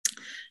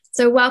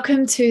So,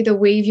 welcome to the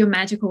Weave Your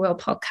Magical World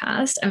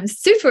podcast. I'm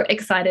super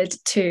excited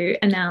to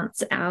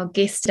announce our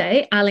guest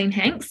today, Arleen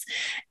Hanks.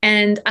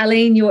 And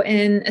Arleen, you're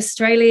in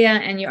Australia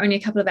and you're only a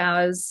couple of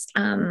hours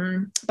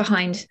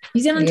behind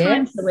New Zealand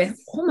time. So, we're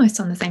almost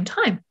on the same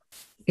time.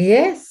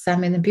 Yes,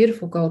 I'm in the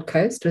beautiful Gold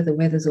Coast where the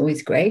weather's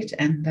always great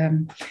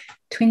and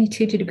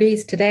 22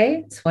 degrees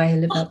today. That's why I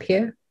live up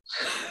here.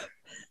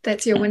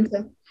 That's your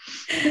winter.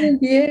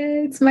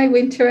 Yeah, it's my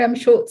winter. I'm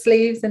short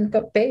sleeves and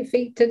got bare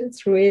feet and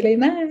it's really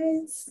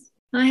nice.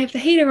 I have the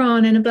heater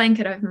on and a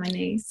blanket over my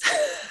knees.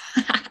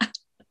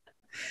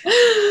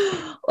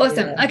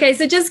 Awesome. Yeah. Okay,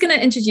 so just going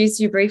to introduce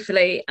you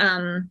briefly.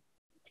 Arleen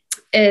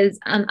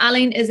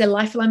is a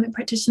life alignment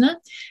practitioner.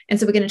 And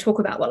so we're going to talk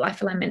about what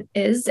life alignment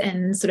is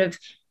and sort of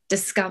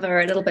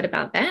discover a little bit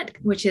about that,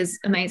 which is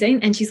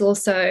amazing. And she's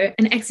also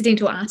an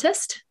accidental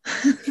artist.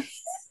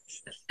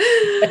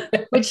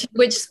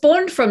 which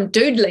spawned from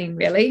doodling,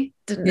 really,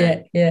 didn't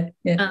it?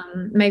 Yeah.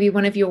 Maybe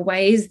one of your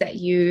ways that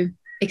you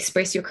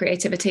express your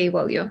creativity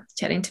while you're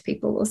chatting to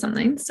people or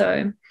something.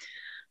 So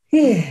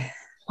yeah,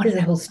 there's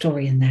a whole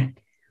story in that.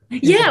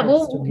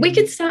 We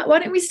could start. Why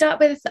don't we start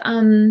with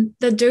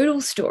the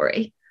doodle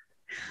story?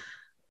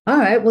 All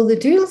right. Well, the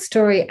doodle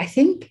story, I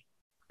think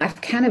I've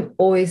kind of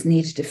always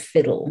needed to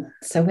fiddle.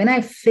 So when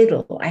I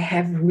fiddle, I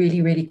have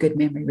really, really good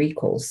memory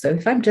recalls. So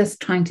if I'm just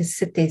trying to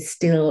sit there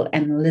still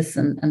and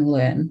listen and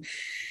learn,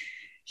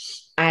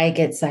 I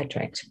get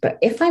sidetracked. But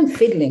if I'm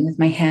fiddling with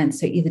my hands,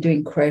 so either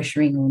doing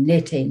crocheting or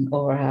knitting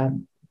or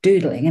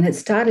doodling, and it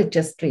started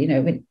just,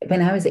 when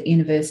I was at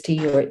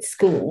university or at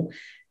school,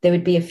 there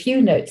would be a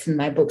few notes in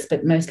my books,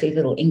 but mostly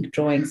little ink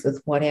drawings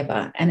with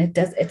whatever. And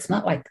it's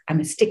not like I'm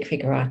a stick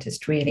figure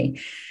artist,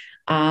 really.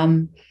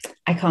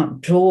 I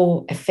can't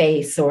draw a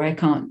face or I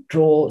can't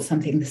draw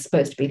something that's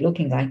supposed to be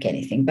looking like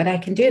anything, but I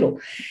can doodle.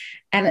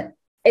 And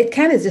it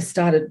kind of just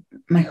started,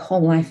 my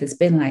whole life has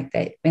been like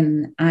that.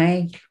 When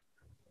I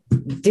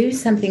do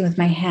something with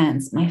my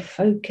hands, my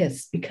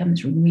focus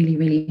becomes really,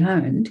 really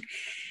honed.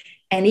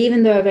 And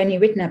even though I've only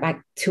written about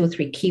 2 or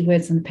 3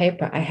 keywords on the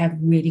paper, I have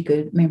really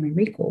good memory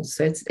recalls.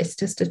 So it's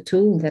just a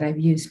tool that I've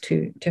used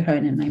to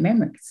hone in my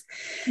memories.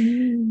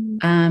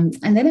 And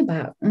then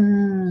about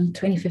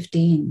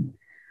 2015,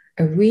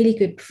 a really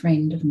good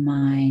friend of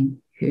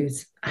mine,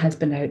 whose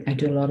husband I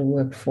do a lot of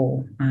work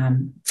for,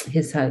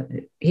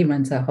 he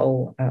runs a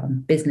whole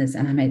business,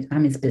 and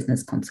I'm his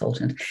business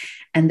consultant.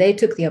 And they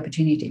took the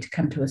opportunity to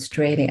come to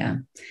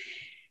Australia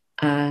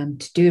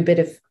to do a bit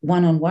of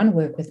one-on-one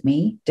work with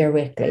me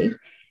directly,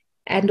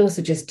 and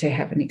also just to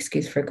have an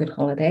excuse for a good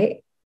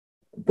holiday.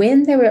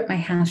 When they were at my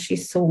house, she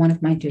saw one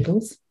of my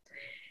doodles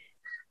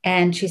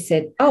and she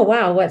said, "Oh,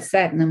 wow, what's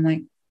that?" And I'm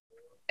like,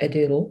 "A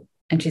doodle."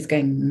 And she's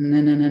going,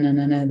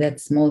 no,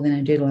 that's more than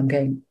a doodle. I'm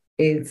going,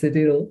 "It's a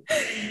doodle."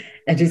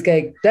 And she's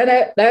going,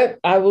 no,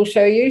 I will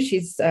show you.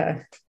 She's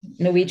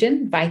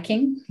Norwegian,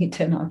 Viking. You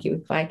don't argue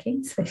with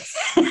Vikings.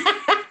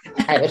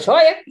 I will show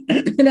you.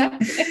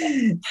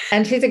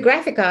 And she's a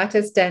graphic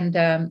artist and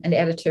an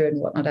editor and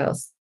whatnot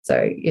else.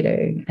 So,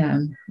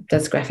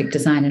 does graphic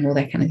design and all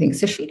that kind of thing.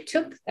 So she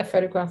took a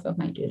photograph of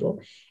my doodle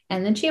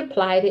and then she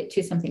applied it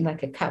to something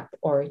like a cup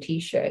or a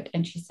T-shirt.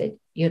 And she said,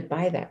 "You'd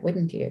buy that,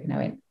 wouldn't you?" And I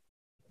went,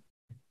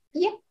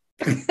 "Yeah."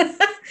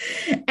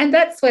 And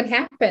that's what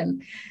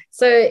happened.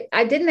 So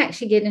I didn't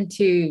actually get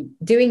into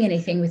doing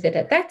anything with it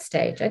at that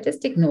stage. I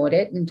just ignored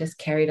it and just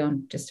carried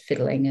on just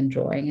fiddling and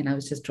drawing. And I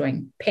was just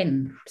drawing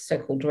pen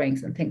circle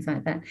drawings and things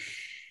like that.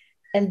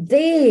 And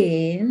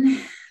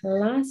then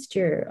last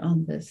year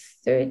on the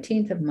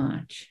 13th of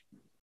March,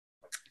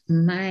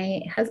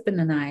 my husband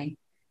and I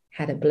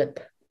had a blip.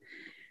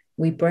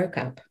 We broke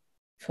up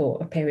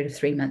for a period of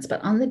 3 months.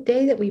 But on the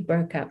day that we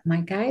broke up,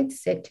 my guide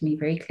said to me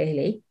very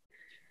clearly,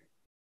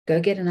 "Go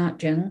get an art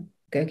journal,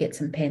 go get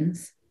some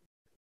pens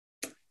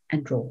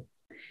and draw."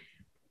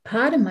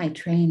 Part of my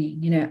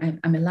training,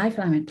 I'm a life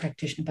alignment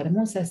practitioner, but I'm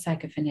also a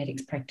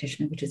psychophonetics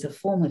practitioner, which is a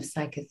form of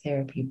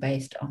psychotherapy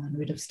based on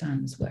Rudolf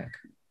Steiner's work,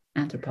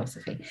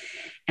 anthroposophy.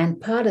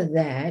 And part of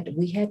that,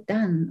 we had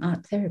done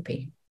art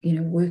therapy,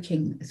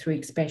 working through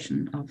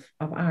expression of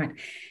art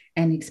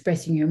and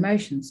expressing your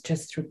emotions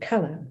just through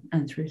color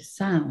and through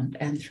sound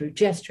and through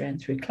gesture and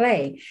through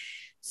clay.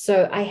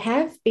 So I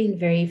have been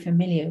very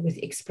familiar with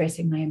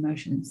expressing my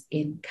emotions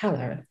in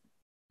color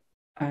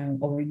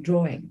or in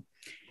drawing.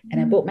 And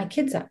I brought my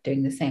kids up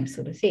doing the same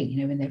sort of thing.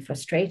 When they're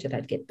frustrated,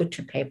 I'd get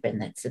butcher paper and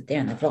they'd sit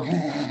there and they'd go,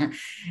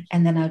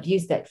 and then I'd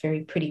use that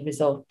very pretty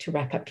result to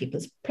wrap up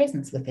people's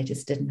presents with. They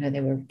just didn't know they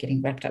were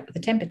getting wrapped up with a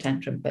temper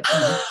tantrum. But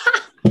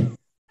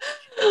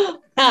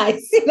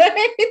nice.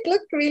 It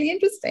looked really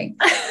interesting.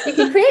 You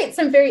can create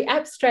some very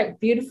abstract,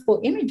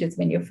 beautiful images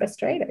when you're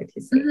frustrated,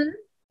 you see.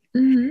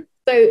 Mm-hmm.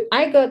 So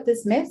I got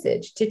this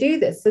message to do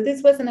this. So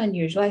this wasn't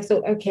unusual. I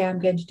thought, okay, I'm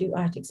going to do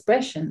art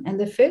expression. And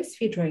the first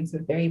few drawings were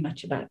very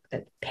much about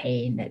that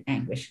pain, that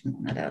anguish and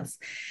what else.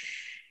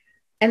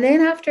 And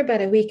then after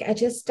about a week, I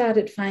just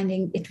started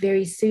finding it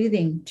very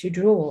soothing to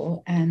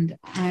draw. And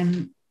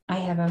I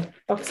have a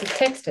box of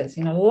texters,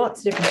 lots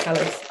of different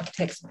colors of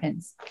texture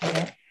pens.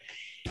 Okay?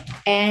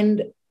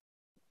 And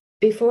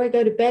before I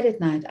go to bed at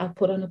night, I'll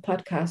put on a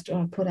podcast or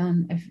I'll put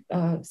on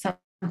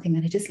something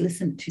and I just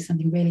listen to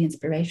something really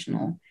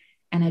inspirational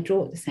and I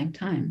draw at the same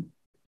time.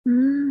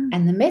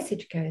 And the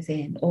message goes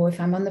in. Or if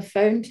I'm on the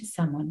phone to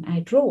someone, I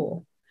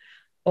draw.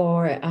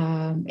 Or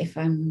if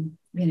I'm,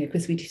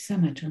 because we do so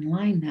much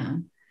online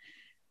now,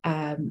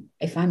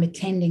 if I'm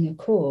attending a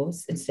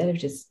course, instead of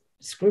just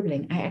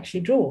scribbling, I actually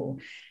draw.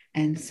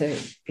 And so,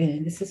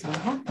 this is what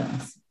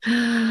happens.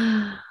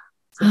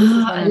 So this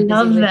is I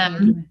love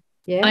them.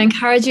 Yeah. I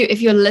encourage you,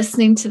 if you're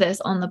listening to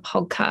this on the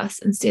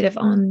podcast instead of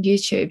on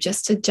YouTube,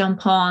 just to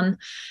jump on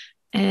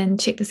and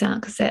check this out,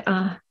 because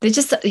they're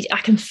just, I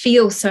can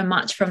feel so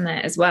much from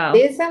that as well.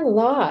 There's a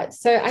lot.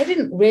 So I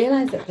didn't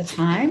realize at the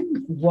time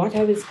what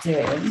I was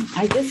doing.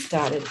 I just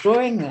started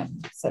drawing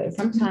them. So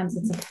sometimes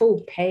it's a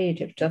full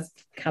page of just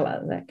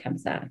color that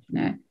comes out,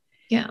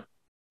 Yeah.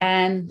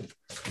 And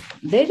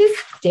they're just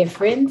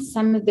different.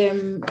 Some of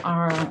them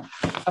are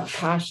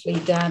partially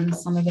done.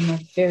 Some of them are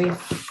very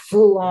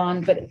full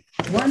on. But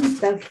one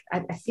does, I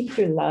think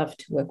you love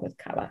to work with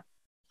color.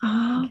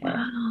 Oh, okay.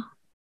 Wow.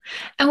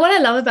 And what I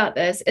love about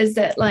this is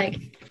that, like,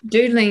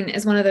 doodling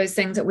is one of those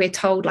things that we're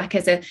told, like,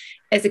 as a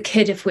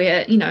kid, if we're,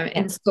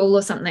 in school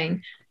or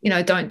something,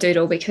 don't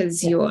doodle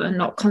because you're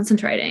not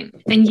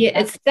concentrating. And yet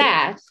it's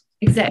that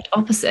exact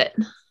opposite.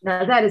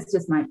 No, that is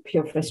just my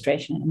pure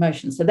frustration and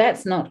emotion. So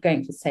that's not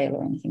going for sale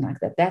or anything like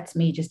that. That's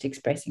me just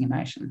expressing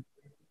emotion.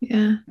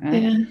 Yeah,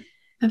 right? Yeah,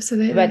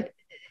 absolutely.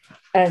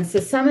 And so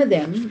some of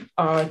them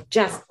are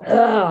just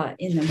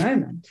in the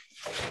moment.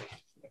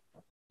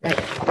 Like,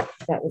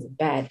 that was a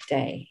bad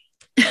day.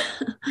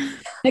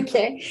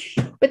 Okay.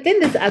 But then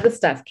this other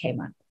stuff came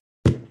up.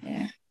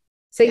 Yeah.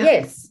 So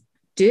yes,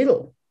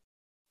 doodle.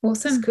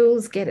 Awesome.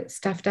 Schools get it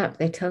stuffed up.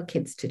 They tell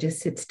kids to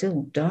just sit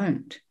still.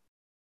 Don't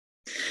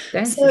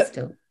sit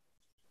still.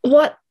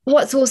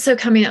 What's also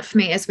coming up for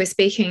me as we're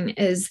speaking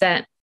is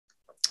that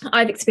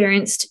I've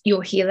experienced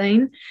your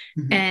healing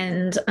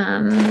and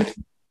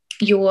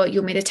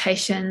your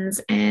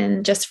meditations,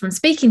 and just from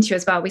speaking to you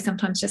as well, we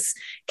sometimes just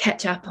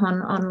catch up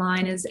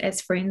online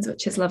as friends,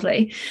 which is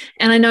lovely.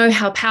 And I know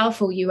how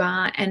powerful you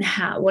are, and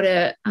what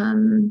a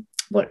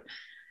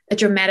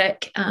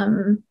dramatic,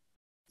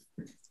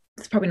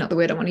 it's probably not the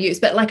word I want to use,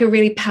 but like a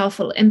really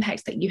powerful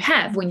impact that you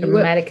have when you work.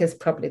 Dramatic is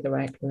probably the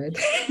right word.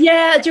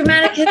 Yeah,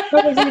 dramatic is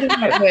probably the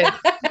right word.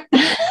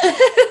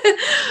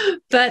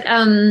 But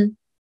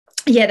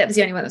that was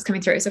the only one that was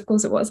coming through, so of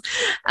course it was.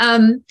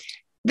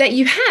 That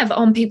you have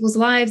on people's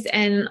lives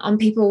and on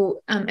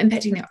people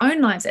impacting their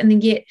own lives, and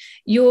then yet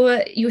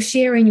you're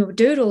sharing your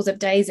doodles of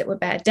days that were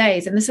bad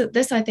days. And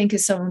this I think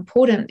is so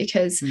important,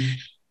 because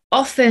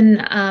often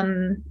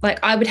like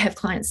I would have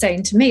clients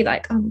saying to me,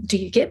 like, oh, do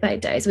you get bad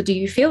days, or do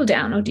you feel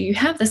down, or do you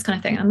have this kind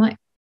of thing? I'm like,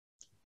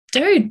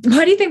 dude,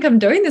 why do you think I'm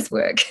doing this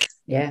work?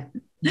 Yeah.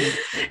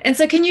 And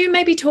so can you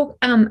maybe talk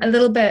a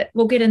little bit,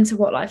 we'll get into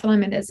what life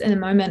alignment is in a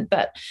moment,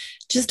 but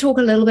just talk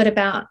a little bit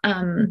about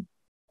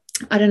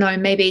I don't know,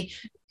 maybe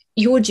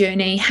your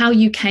journey, how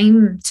you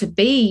came to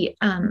be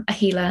a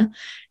healer,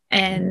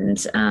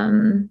 and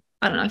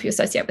I don't know if you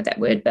associate with that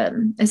word, but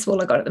that's all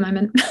I got at the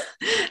moment.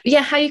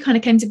 Yeah, how you kind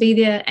of came to be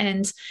there,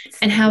 and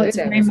how it's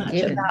very much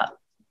about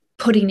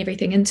putting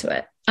everything into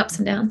it, ups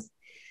and downs.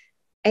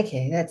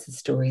 Okay, that's a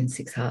story in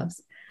 6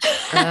 halves.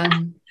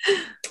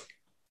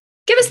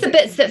 Give us the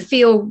bits that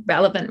feel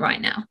relevant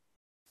right now.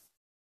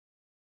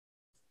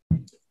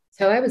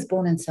 So I was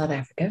born in South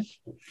Africa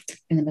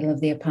in the middle of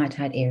the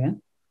apartheid era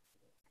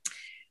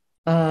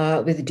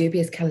with a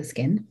dubious color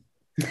skin.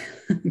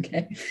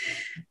 Okay.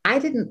 I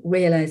didn't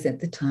realize at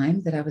the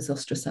time that I was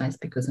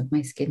ostracized because of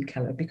my skin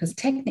color, because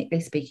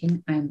technically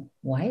speaking, I'm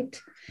white.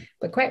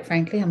 But quite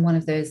frankly, I'm one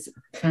of those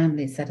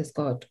families that has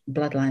got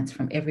bloodlines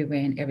from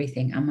everywhere and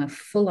everything. I'm a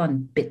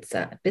full-on bits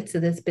of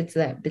this, bits of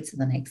that, bits of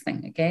the next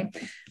thing. Okay.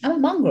 I'm a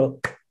mongrel.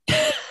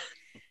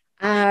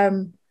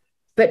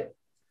 But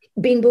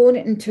being born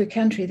into a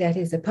country that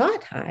is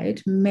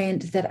apartheid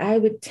meant that I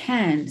would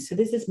tan. So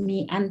this is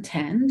me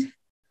untanned.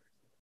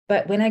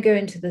 But when I go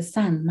into the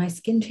sun, my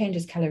skin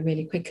changes color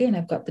really quickly, and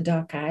I've got the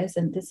dark eyes,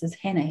 and this is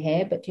henna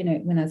hair. But,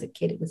 when I was a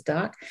kid, it was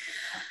dark.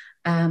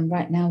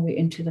 Right now we're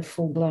into the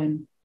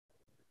full-blown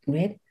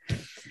red.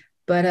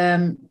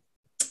 But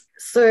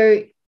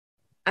so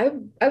I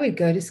would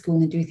go to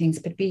school and do things,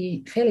 but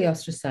be fairly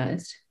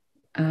ostracized.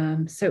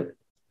 So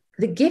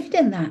the gift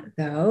in that,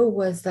 though,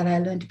 was that I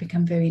learned to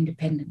become very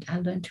independent. I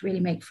learned to really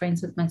make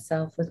friends with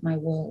myself, with my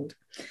world.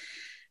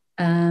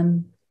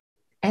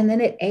 And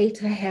then at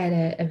 8, I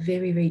had a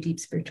very, very deep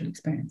spiritual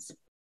experience.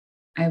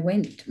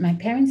 My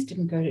parents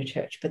didn't go to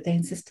church, but they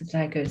insisted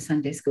that I go to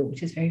Sunday school,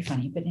 which is very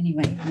funny. But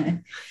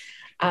anyway,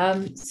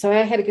 so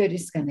I had to go to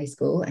Sunday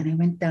school, and I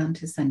went down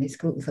to Sunday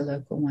school. It was a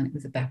local one. It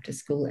was a Baptist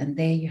school. And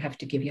there you have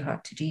to give your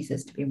heart to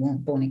Jesus to be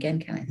born again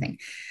kind of thing.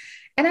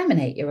 And I'm an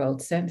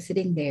 8-year-old. So I'm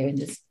sitting there in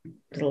this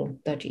little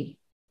dodgy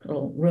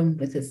little room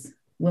with this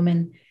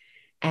woman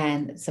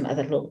and some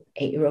other little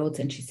 8-year-olds.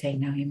 And she's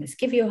saying, now you must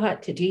give your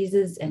heart to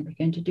Jesus, and we're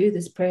going to do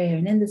this prayer.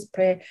 And in this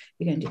prayer,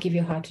 you're going to give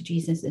your heart to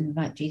Jesus and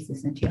invite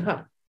Jesus into your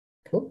heart.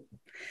 Cool.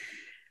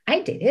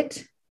 I did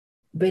it.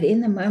 But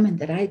in the moment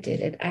that I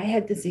did it, I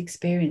had this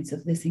experience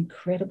of this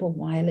incredible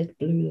violet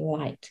blue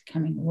light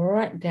coming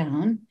right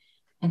down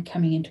and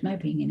coming into my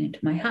being and into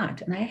my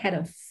heart. And I had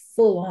a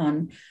full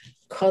on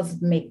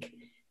cosmic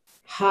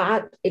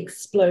heart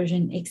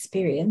explosion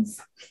experience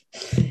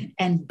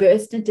and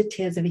burst into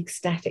tears of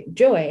ecstatic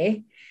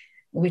joy,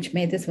 which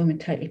made this woman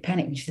totally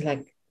panic. And she's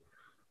like,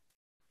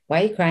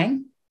 why are you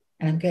crying?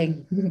 And I'm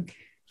going,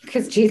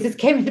 because Jesus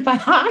came into my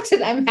heart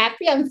and I'm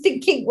happy. I'm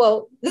thinking,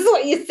 well, this is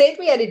what you said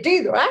we had to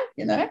do, right?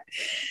 You know?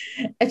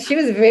 And she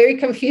was very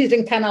confused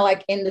and kind of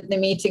like ended the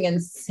meeting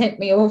and sent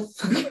me off.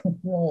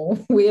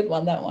 Weird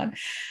one, that one.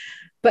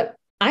 But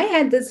I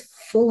had this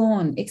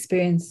full-on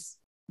experience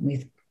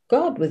with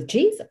God, with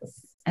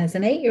Jesus as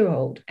an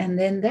 8-year-old. And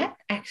then that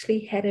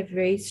actually had a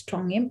very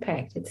strong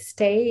impact. It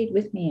stayed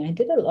with me. I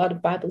did a lot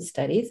of Bible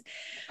studies,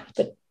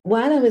 but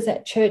while I was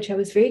at church, I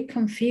was very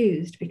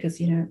confused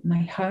because, you know, my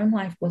home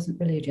life wasn't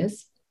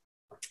religious.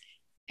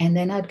 And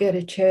then I'd go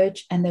to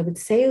church and they would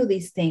say all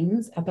these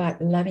things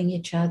about loving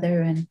each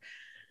other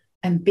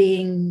and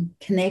being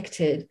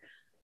connected,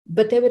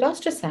 but they would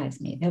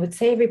ostracize me. They would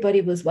say everybody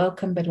was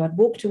welcome, but I'd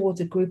walk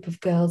towards a group of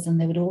girls and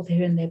they would all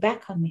turn their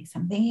back on me. So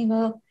I'm thinking,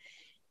 well,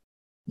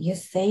 you're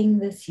saying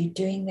this, you're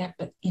doing that,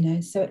 but, you know,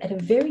 so at a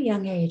very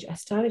young age, I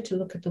started to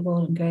look at the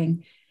world and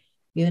going,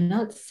 you're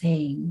not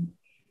saying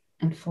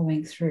and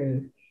following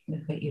through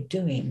with what you're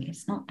doing.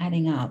 It's not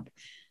adding up.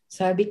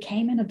 So I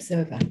became an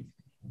observer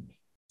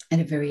at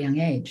a very young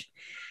age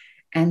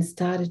and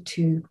started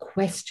to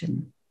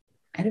question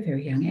at a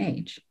very young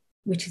age,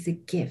 which is a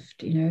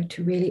gift, you know,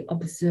 to really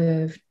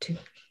observe,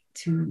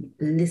 to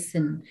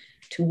listen,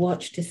 to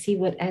watch, to see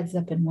what adds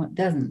up and what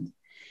doesn't.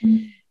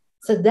 Mm.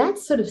 So that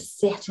sort of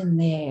set in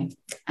there.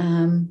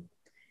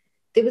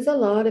 There was a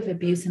lot of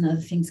abuse and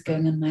other things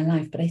going on in my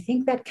life, but I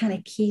think that kind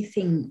of key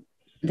thing,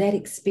 that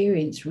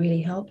experience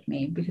really helped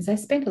me because I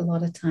spent a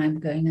lot of time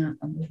going out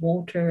on the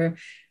water,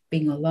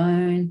 being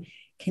alone,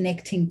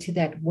 connecting to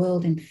that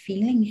world and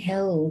feeling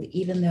held,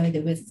 even though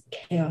there was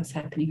chaos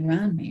happening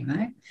around me,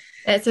 right?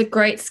 That's a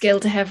great skill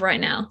to have right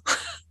now.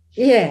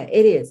 Yeah,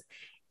 it is.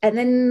 And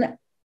then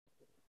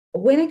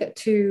when I got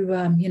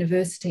to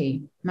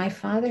university, my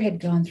father had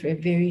gone through a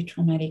very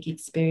traumatic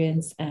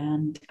experience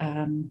and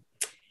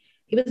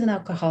he was an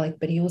alcoholic,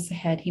 but he also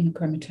had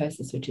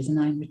hemochromatosis, which is an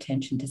iron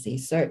retention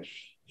disease. So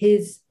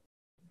his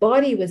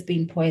body was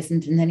being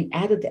poisoned and then he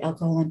added the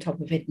alcohol on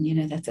top of it. And, you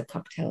know, that's a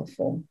cocktail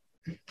for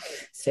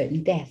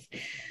certain death.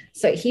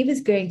 So he was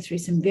going through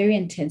some very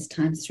intense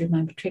times through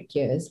my matric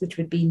years, which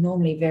would be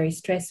normally very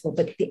stressful.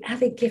 But the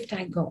other gift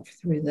I got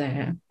through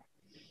there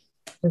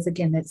was,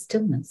 again, that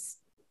stillness.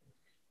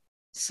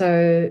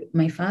 So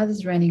my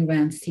father's running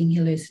around seeing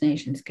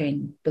hallucinations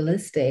going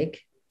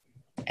ballistic.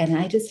 And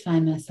I just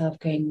find myself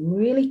going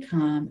really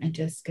calm and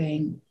just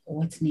going,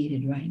 what's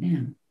needed right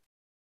now?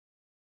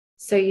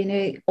 So, you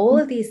know, all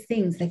of these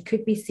things that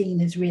could be seen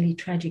as really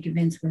tragic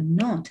events were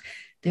not.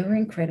 They were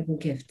incredible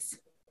gifts.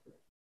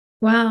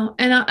 Wow.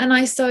 And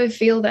I so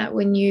feel that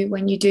when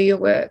you do your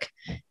work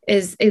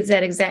is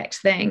that exact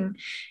thing,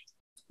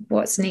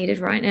 what's needed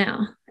right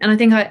now. And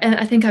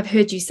I think I've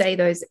heard you say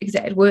those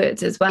exact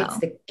words as well. It's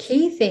the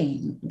key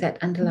thing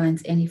that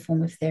underlines any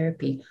form of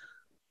therapy.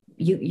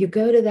 You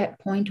go to that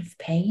point of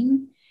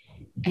pain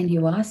and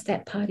you ask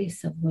that part of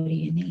yourself, what do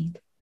you need?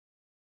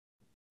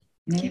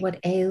 You know, what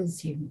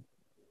ails you?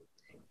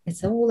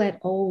 It's all that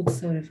old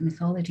sort of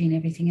mythology and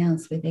everything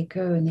else where they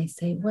go and they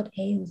say, what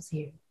ails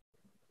you?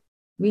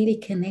 Really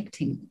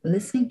connecting,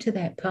 listening to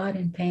that part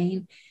in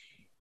pain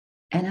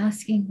and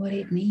asking what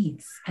it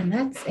needs. And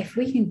that's, if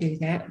we can do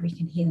that, we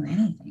can heal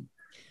anything.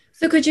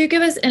 So could you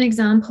give us an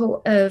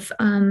example of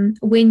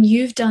when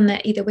you've done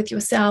that either with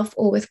yourself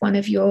or with one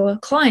of your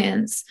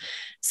clients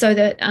so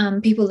that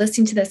people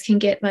listening to this can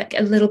get like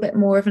a little bit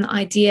more of an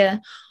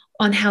idea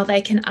on how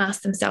they can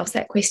ask themselves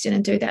that question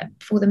and do that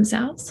for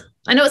themselves?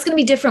 I know it's going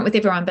to be different with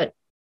everyone, but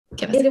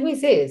give us. It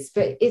always is,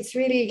 but it's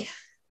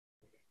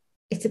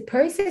a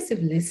process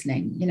of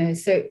listening, you know.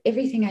 So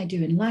everything I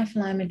do in life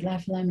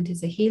alignment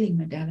is a healing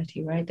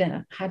modality, right?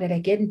 Then how did I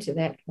get into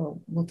that?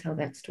 Well, we'll tell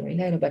that story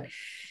later. But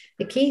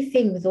the key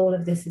thing with all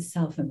of this is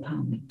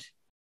self-empowerment.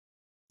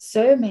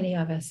 So many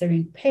of us are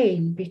in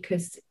pain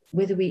because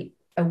whether we're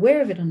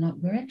aware of it or not,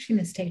 we're actually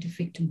in a state of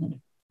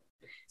victimhood.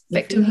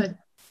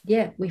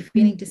 We're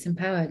feeling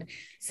disempowered.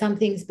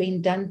 Something's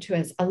been done to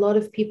us. A lot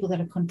of people that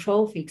are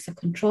control freaks are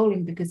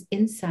controlling because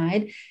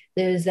inside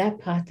there's that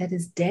part that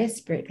is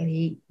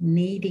desperately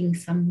needing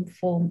some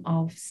form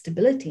of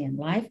stability in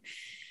life.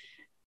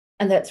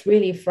 And that's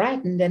really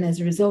frightened. And as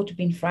a result of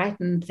being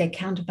frightened, they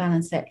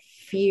counterbalance that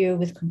fear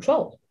with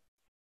control.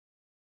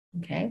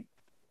 Okay.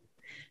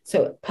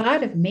 So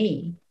part of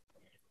me,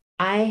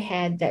 I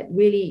had that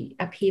really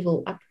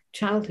upheaval up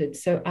childhood.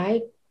 So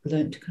I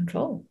learned to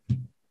control.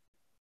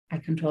 I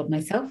controlled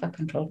myself, I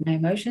controlled my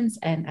emotions,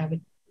 and I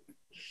would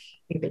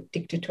be a bit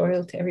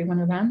dictatorial to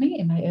everyone around me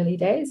in my early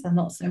days. I'm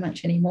not so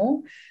much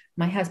anymore.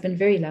 My husband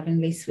very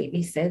lovingly,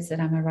 sweetly says that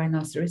I'm a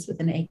rhinoceros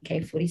with an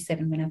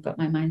AK-47 when I've got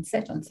my mind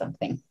set on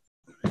something.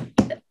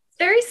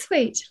 Very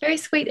very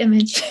sweet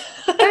image.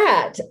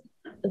 But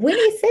when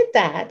he said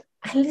that,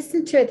 I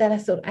listened to it that I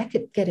thought I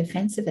could get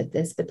offensive at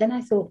this, but then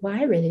I thought, well,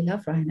 I really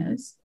love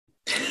rhinos.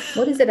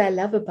 What is it I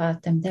love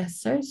about them? They're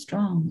so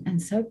strong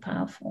and so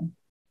powerful.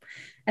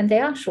 And they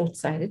are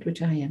short-sighted,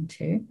 which I am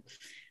too.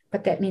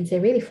 But that means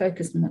they're really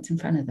focused on what's in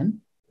front of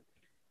them.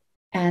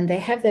 And they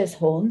have those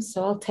horns.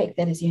 So I'll take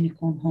that as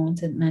unicorn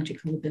horns and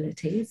magical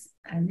abilities.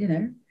 And, you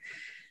know.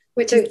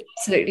 Which is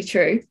absolutely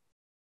true.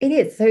 It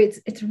is. So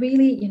it's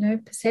really, you know,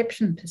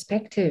 perception,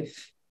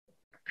 perspective,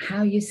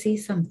 how you see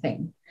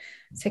something.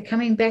 So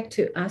coming back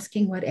to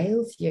asking what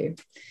ails you.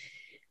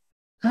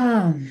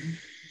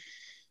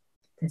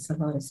 There's a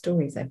lot of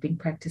stories. I've been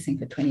practicing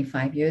for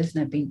 25 years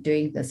and I've been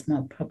doing this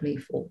now probably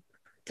for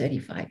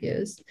 35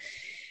 years.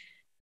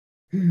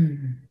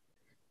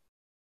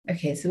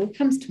 Okay, so what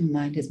comes to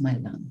mind is my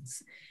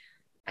lungs.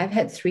 I've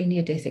had 3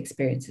 near-death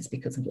experiences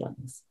because of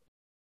lungs.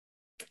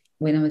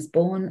 When I was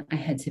born, I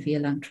had severe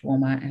lung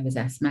trauma. I was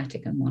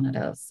asthmatic and one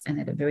else. And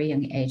at a very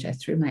young age, I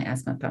threw my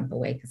asthma pump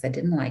away because I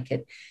didn't like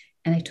it.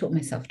 And I taught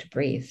myself to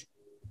breathe.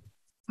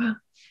 Wow.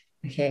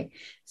 Okay,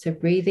 so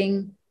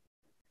breathing,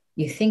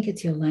 you think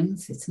it's your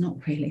lungs. It's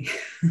not really.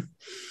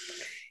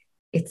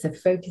 It's a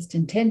focused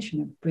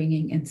intention of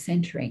bringing and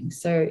centering.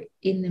 So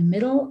in the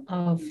middle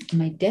of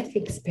my death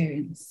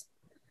experience,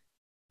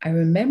 I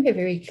remember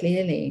very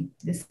clearly,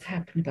 this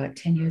happened about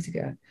 10 years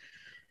ago.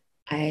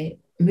 I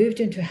moved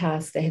into a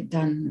house. They had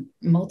done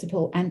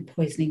multiple ant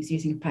poisonings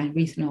using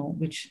pyrethanol,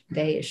 which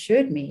they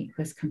assured me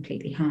was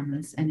completely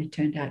harmless. And it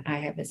turned out I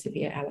have a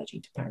severe allergy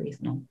to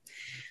pyrethanol.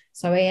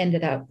 So I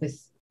ended up with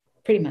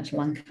pretty much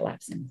lung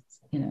collapsing,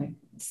 you know,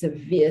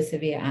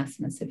 severe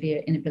asthma,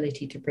 severe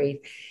inability to breathe.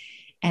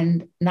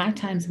 And night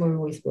times were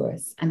always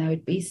worse. And I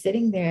would be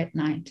sitting there at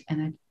night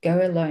and I'd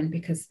go alone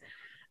because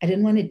I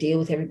didn't want to deal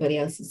with everybody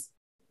else's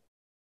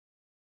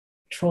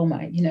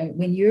trauma. You know,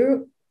 when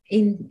you're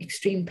in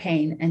extreme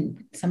pain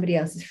and somebody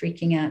else is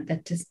freaking out,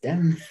 that just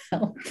doesn't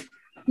help.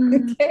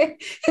 Okay,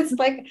 it's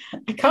like,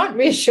 I can't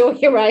reassure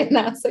you right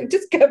now, so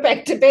just go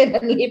back to bed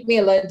and leave me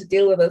alone to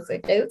deal with this.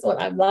 Okay, that's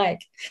what I'm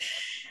like.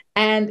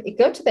 And it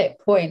got to that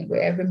point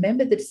where I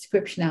remember the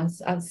description. I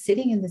was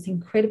sitting in this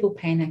incredible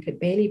pain. I could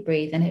barely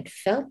breathe, and it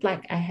felt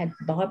like I had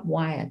barbed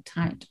wire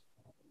tight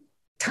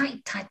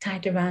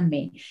around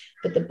me.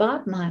 But the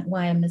barbed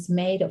wire was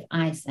made of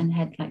ice and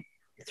had like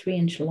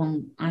 3-inch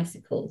long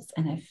icicles,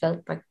 and I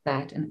felt like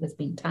that, and it was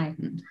being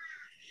tightened.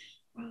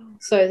 Wow.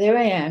 So there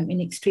I am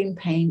in extreme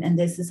pain, and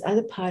there's this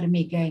other part of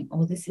me going,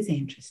 oh, this is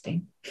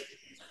interesting.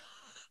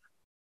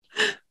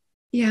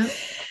 Yeah.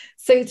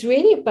 So it's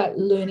really about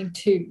learning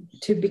to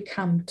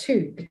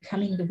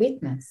becoming the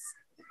witness.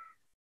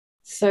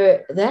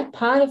 So that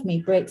part of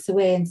me breaks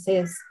away and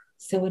says,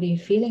 so what are you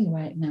feeling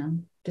right now?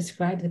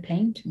 Describe the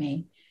pain to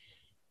me.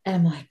 And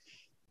I'm like,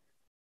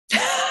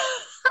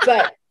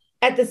 but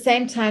at the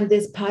same time,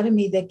 there's part of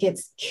me that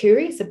gets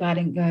curious about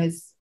it and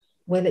goes,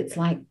 well, it's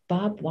like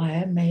barbed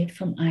wire made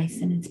from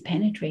ice and it's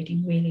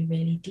penetrating really,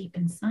 really deep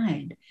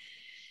inside.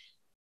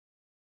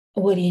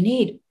 What do you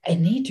need? I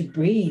need to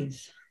breathe.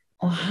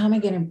 Or how am I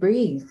going to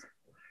breathe?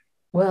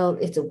 Well,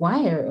 it's a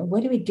wire.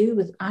 What do we do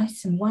with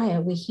ice and wire?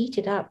 We heat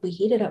it up. We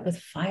heat it up with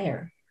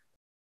fire.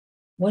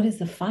 What is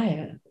the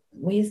fire?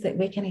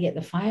 Where can I get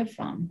the fire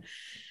from?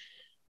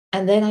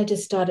 And then I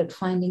just started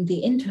finding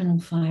the internal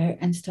fire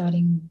and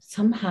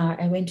somehow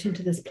I went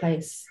into this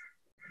place.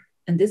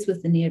 And this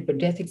was the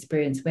near-death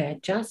experience where I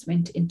just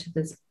went into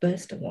this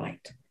burst of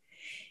light.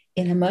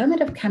 In a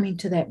moment of coming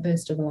to that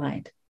burst of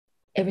light,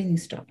 everything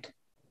stopped.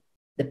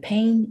 The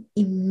pain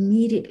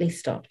immediately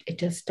stopped. It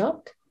just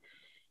stopped.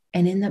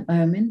 And in that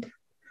moment,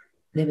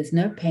 there was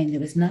no pain. There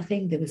was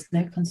nothing. There was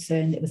no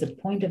concern. It was a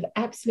point of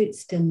absolute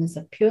stillness,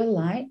 of pure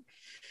light.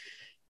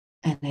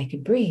 And I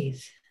could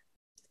breathe.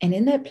 And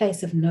in that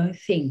place of no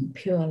thing,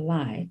 pure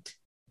light,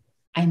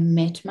 I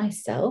met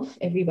myself.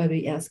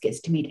 Everybody else gets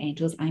to meet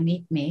angels. I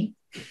meet me.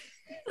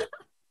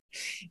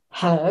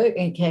 Hello.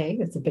 Okay.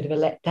 It's a bit of a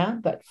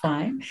letdown, but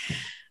fine.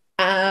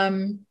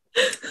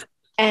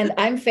 And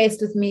I'm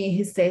faced with me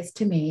who says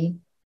to me,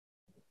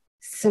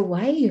 so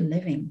why are you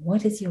living?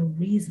 What is your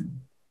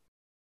reason?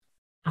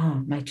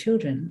 Oh, my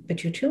children.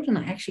 But your children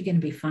are actually going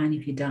to be fine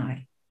if you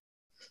die.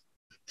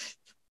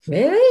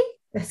 Really?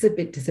 That's a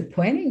bit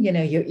disappointing. You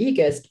know, your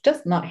ego is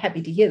just not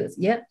happy to hear this.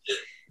 Yeah.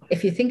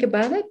 If you think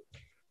about it,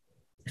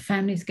 the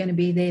family's going to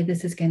be there.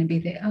 This is going to be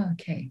there. Oh,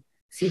 okay.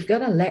 So you've got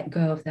to let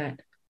go of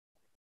that.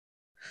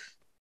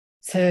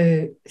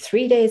 So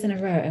 3 days in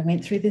a row, I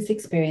went through this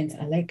experience.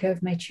 I let go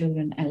of my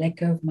children. I let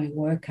go of my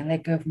work. I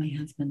let go of my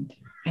husband.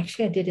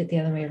 Actually, I did it the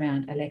other way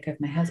around. I let go of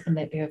my husband,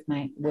 let go of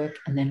my work,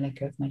 and then let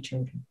go of my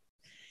children.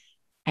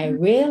 I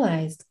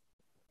realized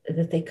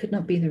that they could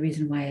not be the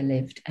reason why I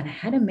lived. And I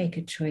had to make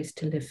a choice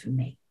to live for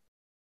me.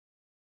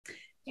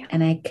 Yeah.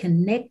 And I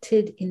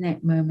connected in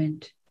that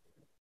moment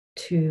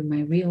to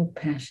my real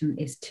passion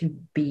is to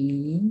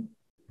be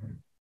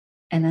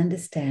and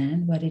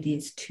understand what it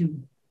is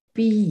to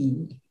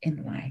be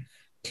in life,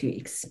 to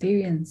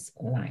experience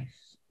life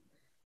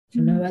for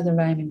no other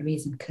rhyme and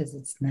reason because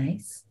it's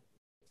nice.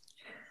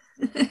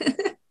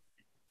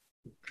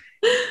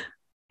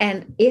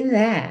 And in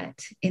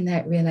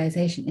that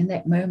realization, in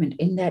that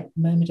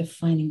moment of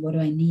finding, what do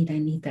I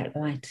need that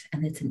light.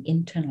 And it's an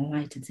internal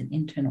light, it's an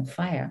internal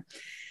fire.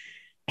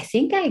 I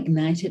think I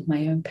ignited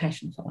my own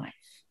passion for life.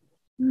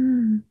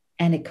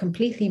 And it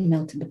completely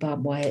melted the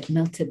barbed wire, it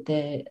melted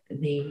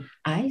the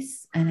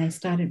ice, and I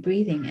started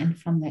breathing. And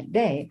from that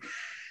day,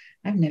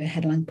 I've never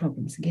had lung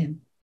problems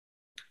again.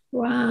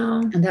 Wow.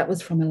 And that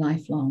was from a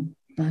lifelong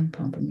lung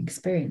problem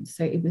experience.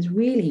 So it was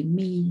really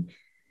me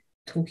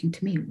talking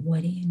to me.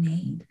 What do you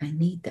need? I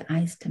need the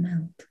ice to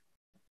melt.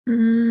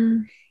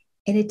 And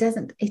it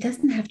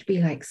doesn't have to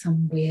be like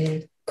some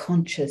weird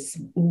conscious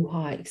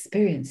ooh-ha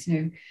experience.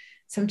 You know,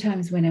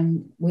 sometimes when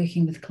I'm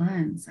working with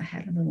clients, I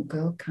had a little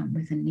girl come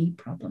with a knee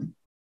problem.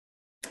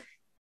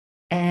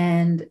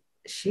 And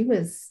she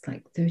was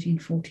like 13,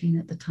 14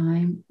 at the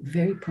time,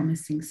 very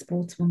promising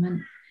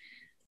sportswoman,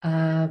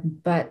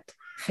 but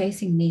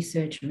facing knee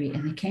surgery.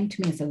 And they came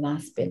to me as a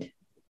last bid.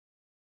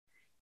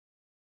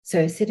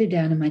 So I sit her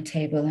down at my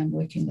table. I'm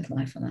working with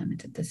life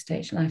alignment at this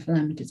stage. Life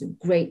alignment is a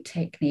great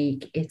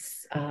technique.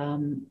 It's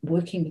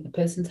working with the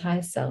person's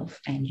higher self,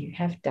 and you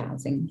have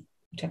dowsing,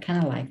 which I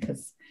kind of like,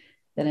 because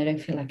then I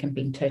don't feel like I'm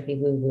being totally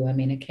woo-woo. I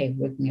mean, okay,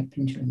 working a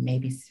pendulum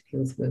maybe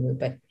feels woo-woo,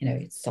 but, you know,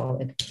 it's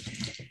solid.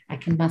 I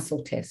can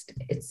muscle test.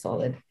 It's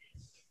solid.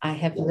 I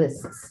have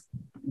lists.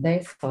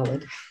 They're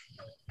solid.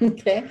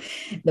 Okay.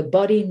 The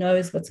body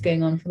knows what's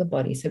going on for the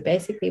body. So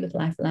basically with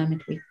life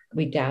alignment,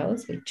 we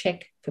douse, we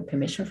check for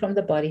permission from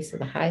the body. So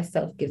the higher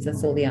self gives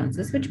us all the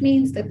answers, which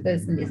means the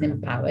person is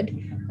empowered,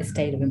 a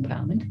state of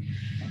empowerment.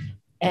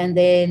 And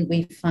then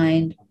we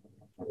find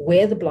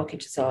where the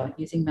blockages are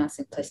using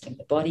mouse testing.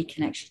 The body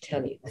can actually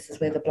tell you, this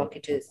is where the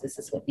blockage is, this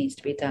is what needs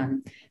to be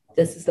done,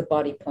 this is the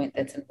body point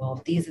that's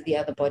involved, these are the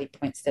other body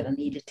points that are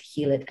needed to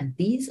heal it. And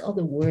these are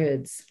the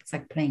words. It's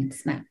like playing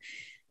snap.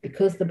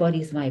 Because the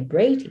body is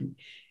vibrating,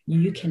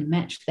 you can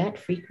match that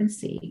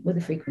frequency with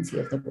the frequency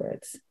of the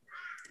words.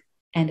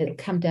 And it'll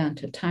come down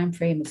to a time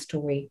frame, a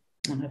story,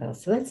 and what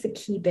else. So that's the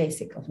key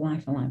basic of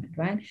life alignment,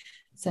 right?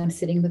 So I'm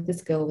sitting with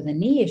this girl with a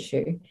knee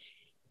issue,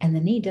 and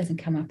the knee doesn't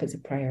come up as a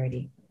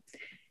priority.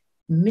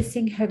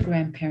 Missing her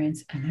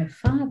grandparents and her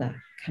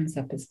father comes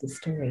up as the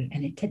story.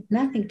 And it had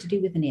nothing to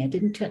do with the knee. I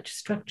didn't touch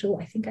structural.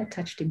 I think I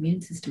touched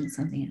immune system or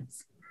something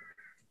else.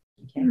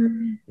 Okay.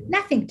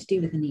 Nothing to do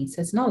with the knee.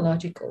 So it's not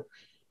logical.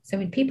 So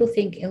when people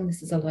think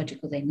illnesses are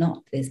logical, they're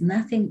not. There's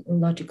nothing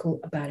logical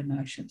about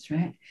emotions,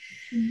 right?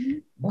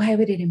 Why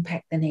would it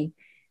impact the knee?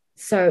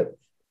 So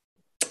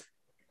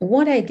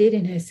what I did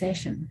in her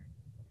session,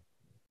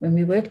 when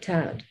we worked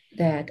out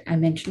that I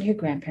mentioned her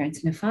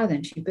grandparents and her father,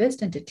 and she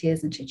burst into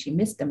tears and she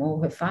missed them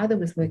all. Her father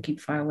was working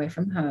far away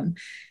from home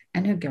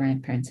and her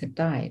grandparents had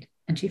died,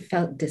 and she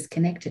felt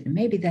disconnected. And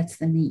maybe that's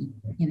the knee,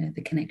 you know,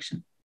 the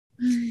connection.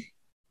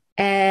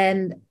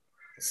 And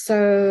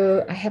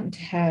so I happened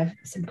to have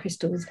some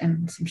crystals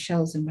and some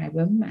shells in my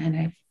room, and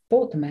I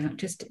bought them out,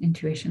 just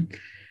intuition.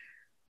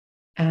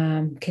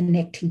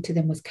 Connecting to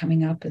them was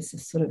coming up as a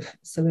sort of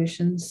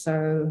solution.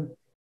 So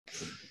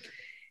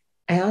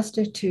I asked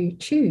her to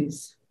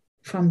choose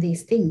from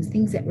these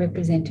things that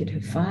represented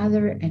her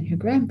father and her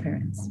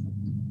grandparents.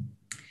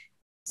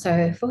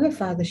 So for her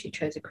father, she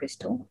chose a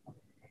crystal.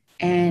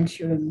 And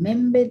she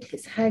remembered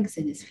his hugs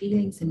and his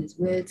feelings and his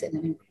words. And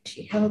then when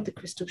she held the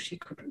crystal, she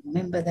could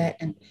remember that.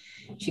 And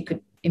she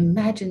could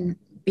imagine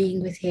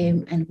being with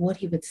him and what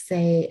he would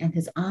say and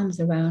his arms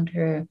around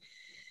her.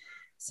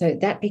 So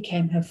that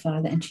became her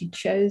father. And she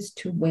chose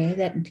to wear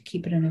that and to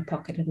keep it in her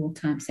pocket at all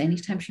times. So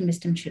anytime she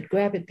missed him, she'd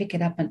grab it, pick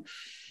it up, and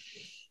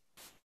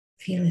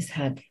feel his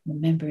hug,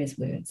 remember his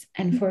words.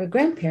 And for her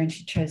grandparents,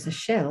 she chose a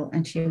shell,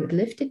 and she would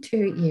lift it to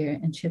her ear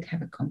and she'd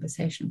have a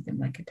conversation with him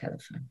like a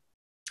telephone.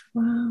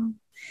 Wow.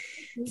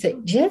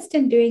 So just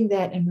in doing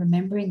that and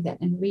remembering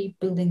that and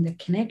rebuilding the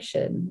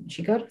connection,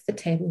 she got off the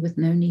table with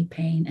no knee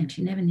pain, and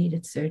she never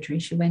needed surgery.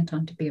 She went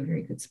on to be a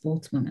very good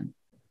sportswoman.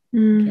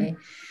 Okay.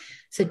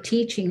 So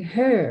teaching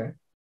her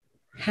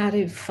how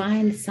to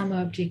find some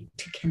object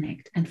to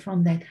connect, and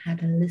from that, how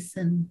to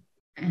listen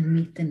and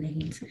meet the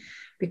needs,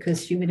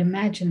 because she would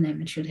imagine them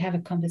and she would have a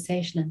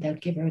conversation and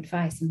they'd give her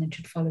advice, and then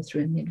she'd follow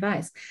through in the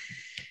advice.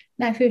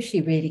 Now, who's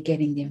she really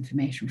getting the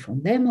information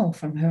from, them or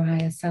from her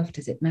higher self?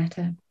 Does it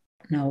matter?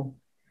 No.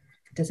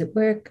 Does it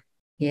work?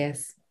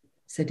 Yes.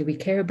 So do we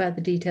care about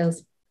the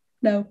details?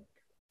 No.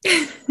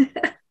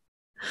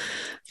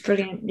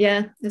 Brilliant.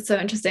 Yeah, it's so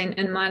interesting.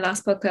 In my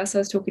last podcast, I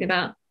was talking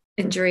about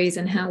injuries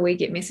and how we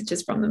get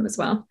messages from them as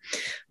well,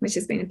 which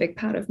has been a big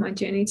part of my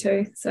journey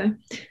too. So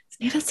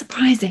it's never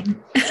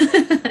surprising,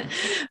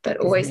 but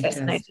always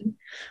fascinating.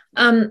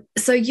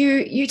 So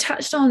you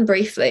touched on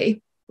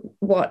briefly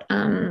what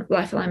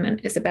life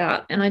alignment is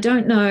about, and I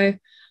don't know, I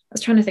was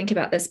trying to think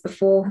about this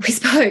before we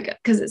spoke,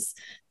 because it's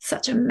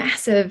such a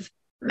massive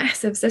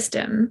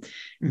system,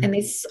 and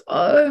there's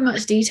so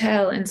much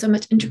detail and so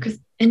much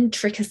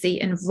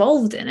intricacy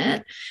involved in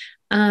it.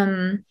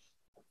 And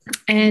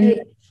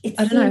It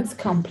I don't know. seems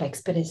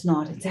complex, but it's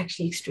not. It's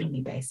actually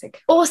extremely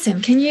basic.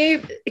 Awesome. Can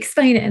you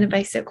explain it in a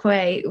basic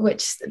way,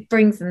 which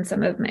brings in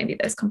some of maybe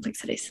those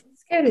complexities?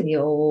 Let's go to the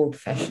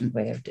old-fashioned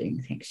way of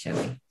doing things, shall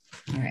we?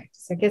 All right.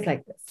 So it goes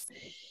like this.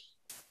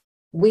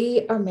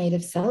 We are made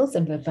of cells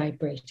and we're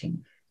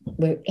vibrating.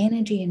 We're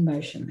energy in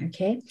motion,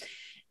 okay?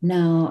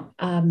 Now,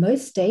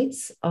 most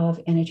states of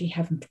energy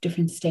have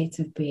different states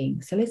of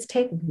being. So let's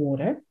take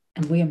water,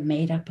 and we are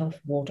made up of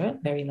water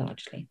very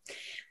largely.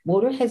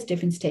 Water has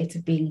different states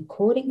of being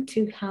according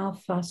to how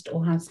fast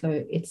or how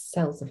slow its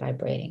cells are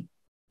vibrating.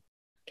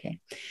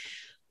 Okay.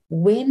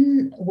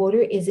 When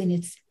water is in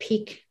its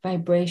peak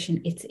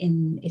vibration, it's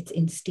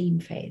in steam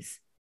phase.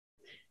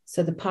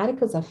 So the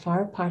particles are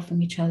far apart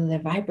from each other. They're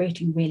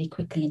vibrating really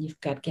quickly, and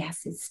you've got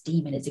gases,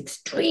 steam, and it's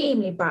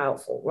extremely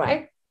powerful,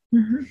 right?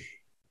 Mm-hmm.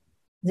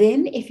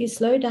 Then if you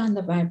slow down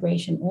the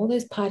vibration, all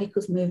those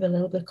particles move a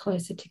little bit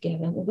closer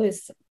together, all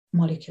those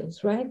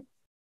molecules, right?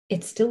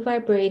 It's still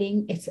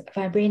vibrating. It's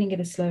vibrating at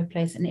a slow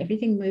pace, and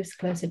everything moves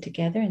closer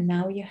together. And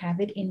now you have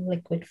it in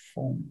liquid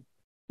form.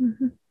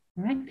 Mm-hmm.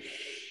 Right?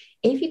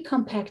 If you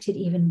compact it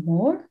even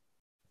more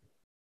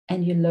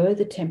and you lower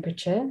the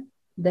temperature,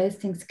 those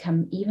things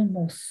become even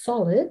more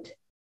solid,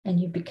 and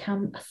you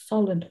become a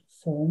solid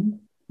form,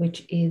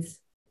 which is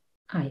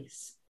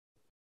ice.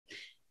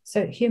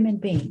 So human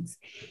beings,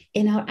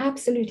 in our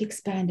absolute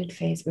expanded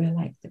phase, we're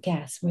like the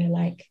gas, we're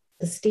like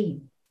the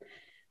steam.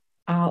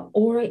 Our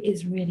aura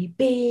is really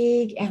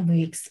big, and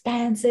we're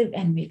expansive,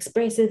 and we're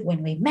expressive.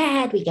 When we're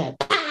mad, we go,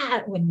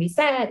 ah! When we're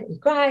sad, we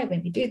cry.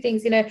 When we do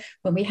things,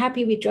 when we're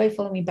happy, we're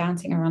joyful, and we're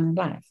bouncing around in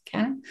life,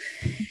 okay?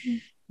 Mm-hmm.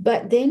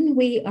 But then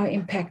we are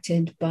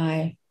impacted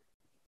by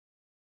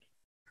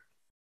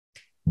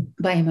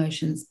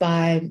emotions,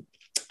 by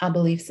our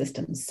belief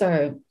systems.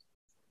 So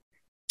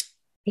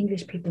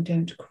English people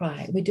don't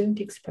cry. We don't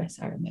express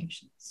our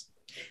emotions.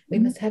 We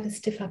must have a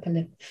stiff upper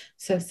lip.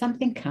 So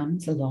something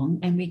comes along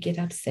and we get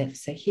upset.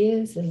 So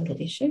here's a little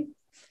issue.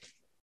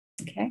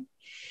 Okay.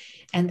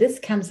 And this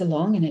comes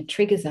along and it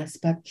triggers us,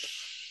 but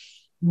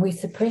we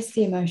suppress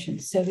the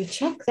emotions. So we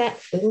chuck that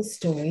little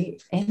story.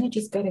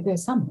 Energy's got to go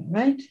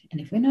somewhere, right? And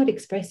if we're not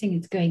expressing,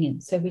 it's going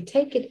in. So we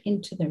take it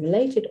into the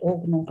related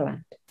organ or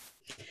gland.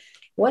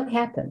 What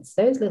happens?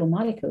 Those little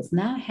molecules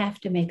now have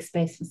to make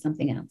space for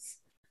something else.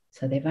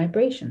 So their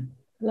vibration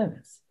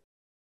lowers.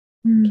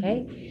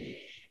 Okay.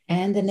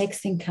 And the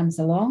next thing comes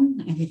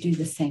along and we do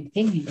the same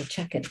thing, and we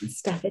chuck it and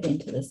stuff it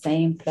into the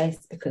same place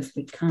because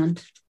we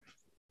can't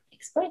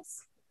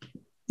express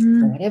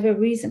for whatever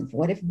reason, for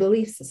whatever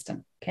belief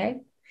system.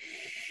 Okay.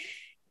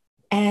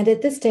 And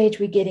at this stage,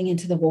 we're getting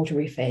into the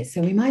watery phase.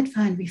 So we might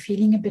find we're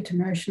feeling a bit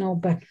emotional,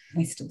 but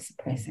we're still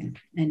suppressing.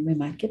 And we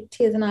might get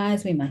tears in our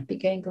eyes. We might be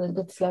going a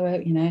little bit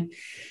slower,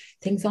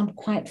 Things aren't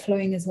quite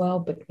flowing as well,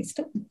 but we're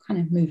still kind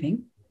of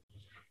moving.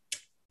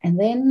 And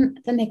then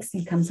the next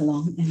thing comes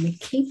along, and we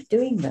keep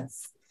doing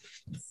this.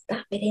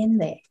 Stuff it in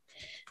there.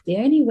 The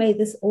only way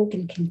this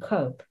organ can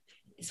cope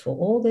is for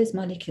all those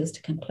molecules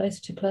to come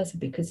closer to closer,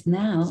 because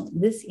now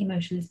this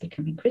emotion is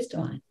becoming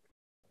crystalline.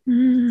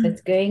 So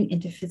it's going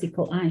into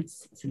physical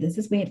ice. So this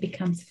is where it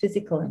becomes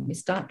physical, and we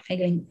start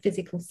feeling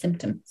physical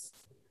symptoms.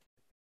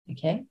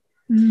 Okay.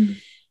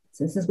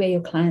 So this is where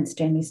your clients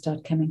generally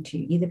start coming to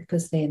you, either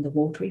because they're in the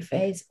watery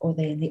phase or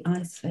they're in the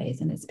ice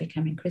phase, and it's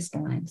becoming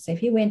crystalline. So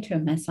if you went to a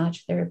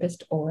massage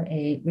therapist or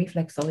a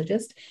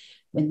reflexologist,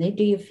 when they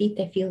do your feet,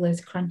 they feel those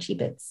crunchy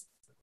bits.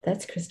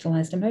 That's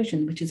crystallized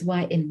emotion, which is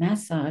why in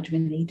massage,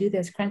 when they do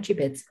those crunchy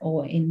bits,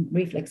 or in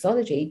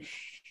reflexology,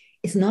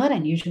 it's not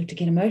unusual to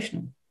get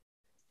emotional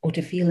or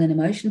to feel an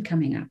emotion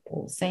coming up,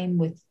 or same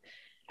with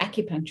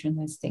acupuncture and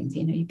those things.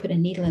 You put a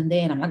needle in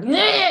there and I'm like,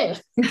 nah!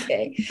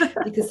 Okay,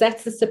 because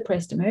that's the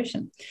suppressed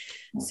emotion.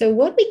 So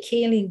what we're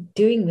clearly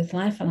doing with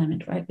life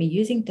alignment, right? We're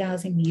using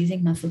dowsing, we're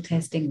using muscle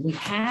testing. We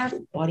have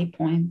body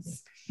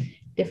points,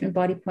 different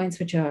body points,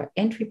 which are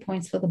entry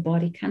points for the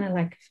body, kind of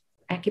like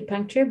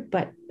acupuncture,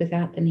 but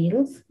without the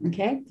needles.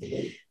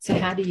 Okay. So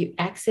how do you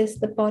access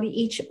the body?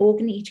 Each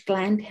organ, each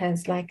gland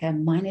has like a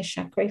minor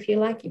chakra, if you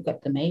like. You've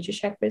got the major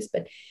chakras,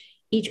 but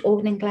each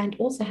organ and gland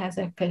also has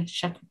a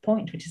chakra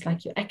point, which is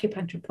like your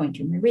acupuncture point,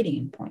 your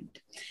meridian point.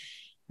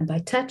 And by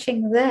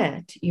touching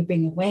that, you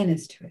bring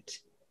awareness to it.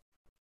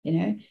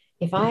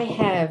 If I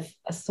have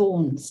a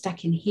thorn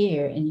stuck in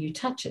here and you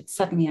touch it,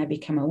 suddenly I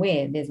become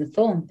aware there's a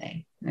thorn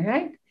there. All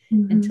right.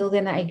 Until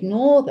then, I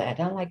ignore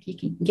that. I'm like, you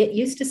can get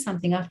used to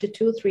something. After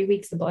 2 or 3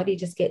 weeks, the body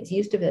just gets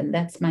used to it. And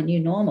that's my new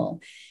normal.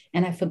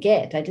 And I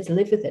forget. I just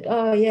live with it.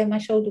 Oh, yeah, my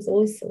shoulder's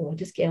always sore. I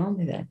just get on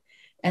with it.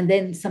 And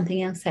then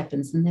something else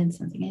happens, and then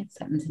something else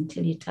happens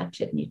until you touch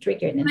it and you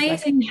trigger it. And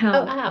amazing, it's like,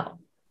 ow.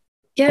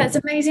 Yeah, it's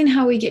amazing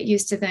how we get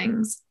used to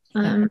things.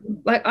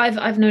 Like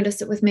I've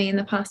noticed it with me in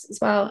the past as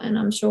well, and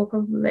I'm sure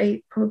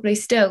probably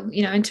still,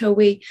 until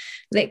we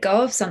let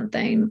go of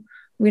something,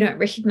 we don't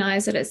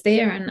recognize that it's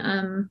there.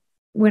 And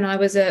when I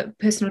was a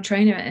personal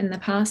trainer in the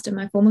past, in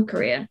my former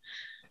career,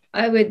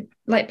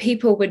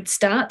 people would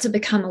start to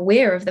become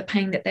aware of the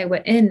pain that they were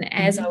in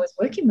as I was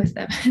working with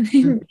them,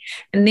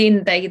 and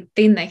then they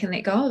can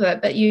let go of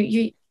it. But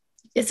you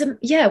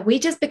we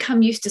just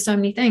become used to so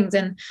many things.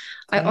 And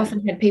I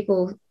often had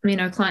people,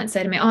 clients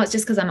say to me, oh, it's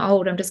just because I'm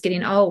old, I'm just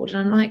getting old. And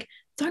I'm like,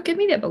 don't give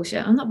me that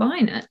bullshit, I'm not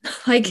buying it.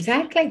 Like,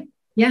 exactly.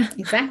 Yeah,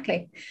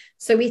 exactly.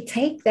 So we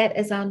take that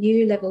as our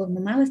new level of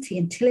normality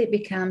until it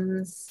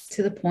becomes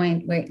to the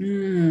point where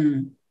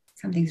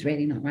something's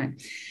really not right.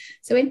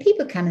 So when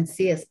people come and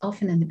see us,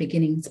 often in the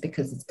beginning, it's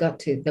because it's got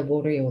to the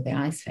watery or the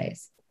ice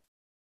phase.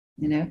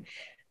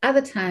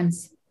 Other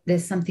times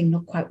there's something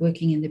not quite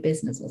working in the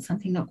business or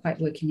something not quite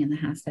working in the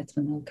house. That's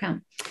when they'll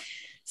come.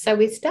 So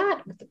we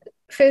start with,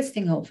 first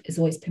thing off is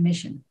always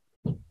permission.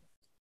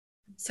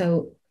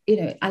 So,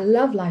 I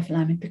love life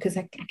alignment because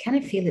I kind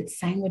of feel it's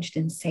sandwiched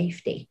in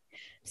safety.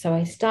 So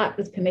I start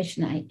with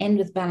permission, I end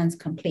with balance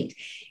complete.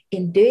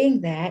 In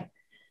doing that,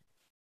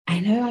 I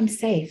know I'm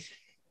safe.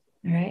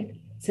 All right.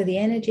 So the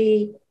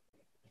energy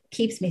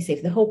keeps me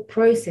safe. The whole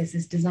process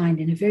is designed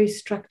in a very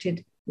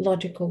structured,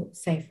 logical,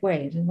 safe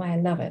way. That's why I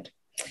love it.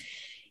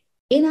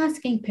 In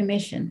asking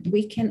permission,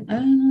 we can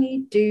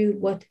only do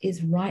what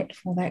is right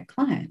for that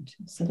client.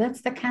 So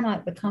that's the kind of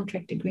like the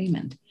contract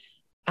agreement.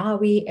 Are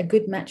we a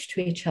good match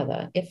to each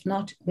other? If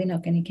not, we're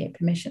not going to get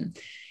permission.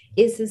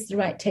 Is this the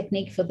right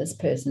technique for this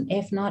person?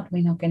 If not,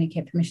 we're not going to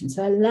get permission.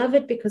 So I love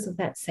it because of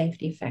that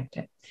safety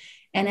factor.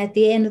 And at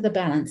the end of the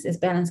balance, is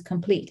balance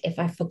complete? If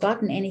I've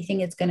forgotten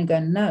anything, it's going to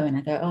go no. And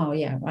I go, oh,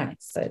 yeah, right.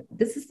 So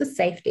this is the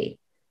safety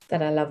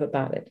that I love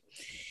about it.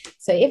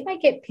 So if I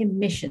get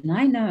permission,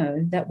 I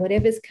know that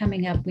whatever's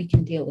coming up, we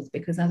can deal with,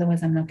 because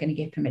otherwise I'm not going to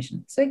get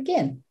permission. So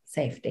again,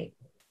 safety,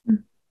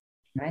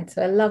 right?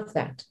 So I love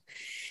that.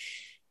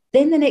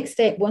 Then the next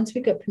step, once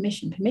we got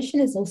permission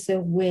is also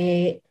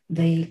where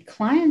the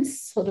client's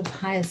sort of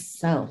higher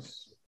self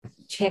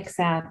checks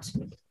out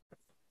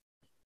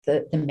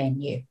the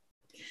menu.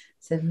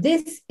 So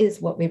this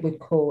is what we would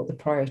call the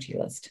priority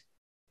list,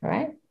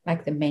 right?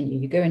 Like the menu.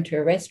 You go into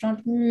a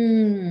restaurant,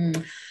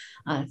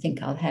 I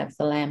think I'll have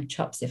the lamb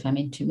chops if I'm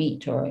into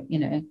meat, or,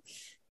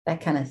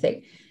 that kind of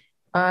thing.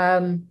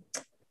 The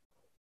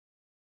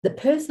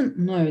person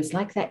knows,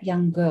 like that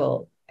young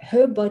girl,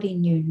 her body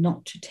knew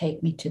not to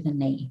take me to the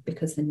knee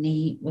because the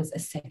knee was a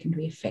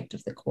secondary effect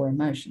of the core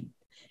emotion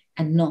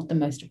and not the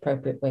most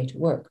appropriate way to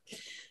work.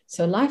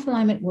 So life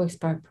alignment works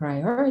by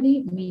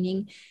priority,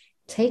 meaning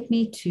take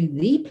me to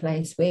the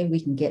place where we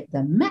can get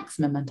the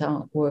maximum amount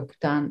of work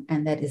done.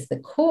 And that is the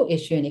core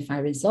issue. And if I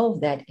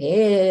resolve that,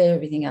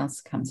 everything else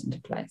comes into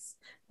place.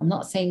 I'm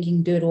not saying you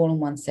can do it all in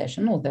one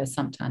session, although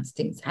sometimes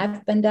things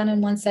have been done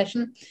in one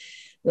session.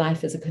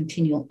 Life is a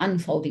continual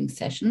unfolding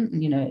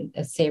session,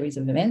 a series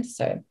of events.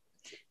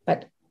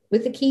 But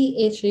with the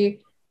key issue,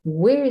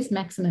 where is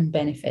maximum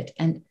benefit?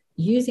 And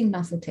using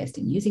muscle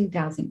testing, using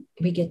dowsing,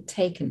 we get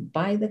taken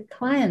by the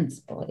client's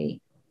body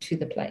to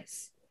the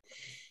place.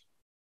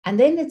 And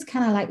then it's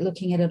kind of like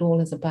looking at it all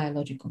as a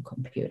biological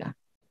computer.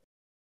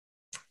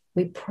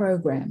 We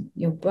program.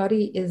 Your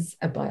body is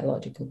a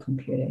biological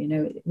computer.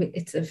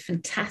 It's a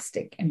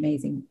fantastic,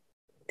 amazing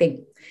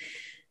thing.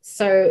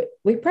 So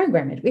we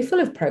program it. We're full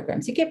of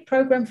programs. You get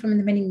programmed from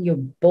the minute you're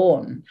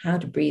born, how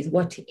to breathe,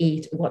 what to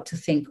eat, what to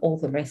think, all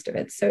the rest of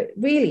it. So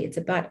really, it's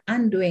about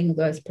undoing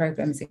those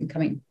programs and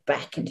coming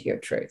back into your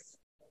truth.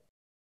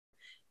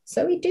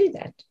 So we do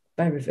that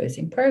by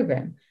reversing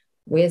program.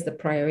 Where's the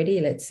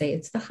priority? Let's say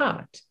it's the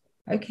heart.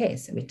 Okay,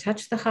 so we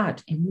touch the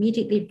heart,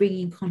 immediately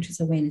bringing conscious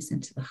awareness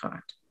into the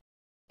heart.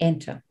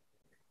 Enter.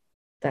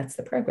 That's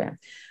the program.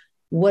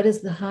 What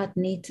does the heart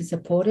need to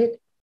support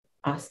it?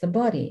 Ask the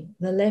body,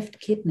 the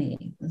left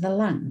kidney, the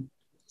lung.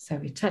 So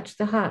we touch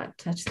the heart,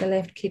 touch the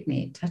left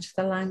kidney, touch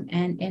the lung,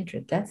 and enter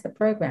it. That's the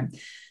program.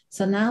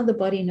 So now the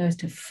body knows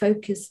to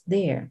focus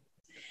there.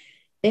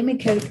 Then we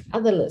go to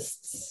other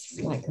lists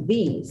like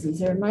these.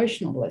 These are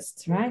emotional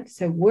lists, right?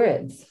 So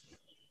words.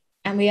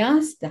 And we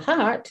ask the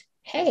heart,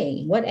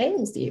 hey, what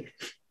ails you?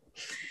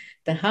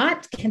 The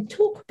heart can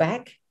talk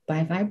back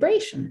by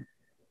vibration.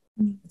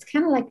 It's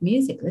kind of like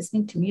music,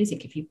 listening to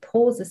music. If you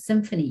pause a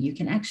symphony, you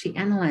can actually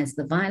analyze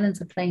the violins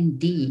are playing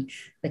D,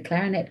 the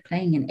clarinet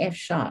playing an F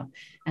sharp,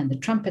 and the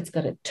trumpet's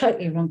got it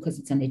totally wrong because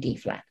it's on a D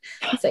flat.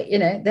 So,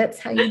 that's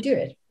how you do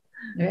it,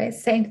 right?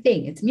 Same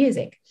thing, it's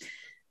music.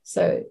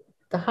 So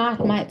the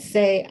heart might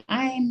say,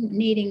 I'm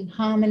needing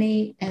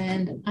harmony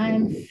and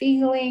I'm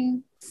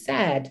feeling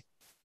sad.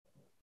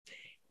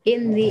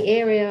 In the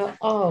area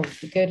of,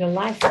 go to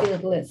life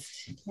field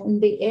list, in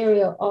the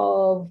area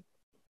of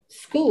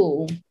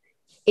school,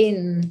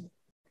 in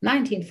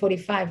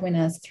 1945 when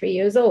I was 3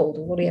 years old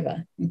or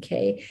whatever,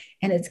 okay?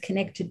 And it's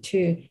connected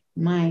to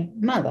my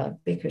mother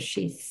because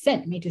she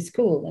sent me to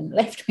school and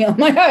left me on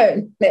my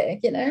own,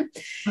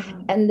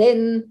 And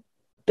then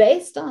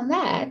based on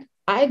that,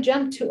 I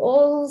jumped to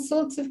all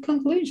sorts of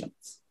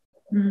conclusions.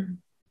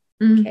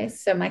 Okay,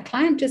 so my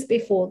client just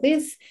before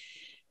this,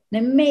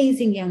 an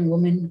amazing young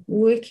woman,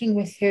 working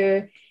with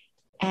her,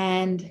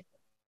 and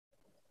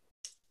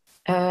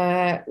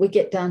we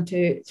get down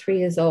to 3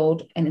 years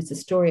old, and it's a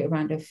story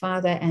around her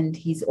father, and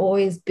he's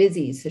always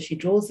busy. So she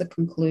draws the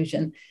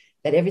conclusion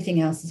that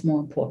everything else is more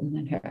important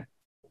than her.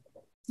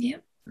 Yeah.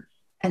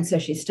 And so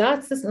she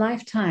starts this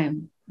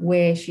lifetime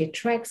where she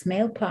attracts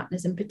male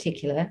partners in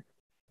particular,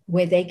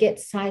 where they get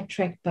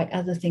sidetracked by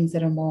other things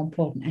that are more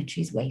important, and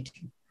she's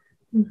waiting.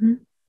 Mm-hmm.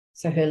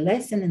 So her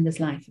lesson in this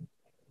life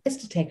is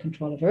to take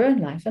control of her own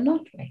life and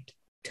not wait,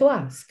 to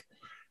ask,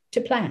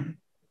 to plan,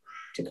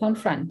 to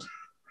confront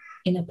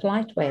in a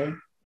polite way,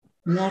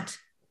 not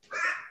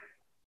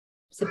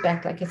sit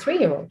back like a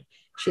 3-year-old.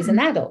 She's an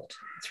adult.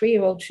 A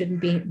 3-year-old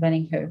shouldn't be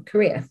running her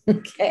career.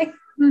 Okay.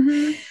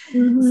 Mm-hmm.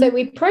 Mm-hmm. So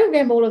we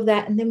program all of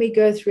that, and then we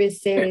go through a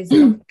series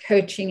of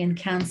coaching and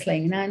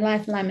counseling. Now, in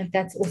life alignment,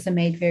 that's also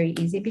made very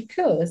easy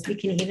because we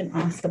can even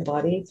ask the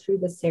body through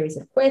the series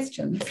of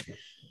questions.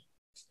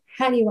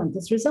 How do you want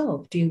this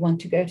resolved? Do you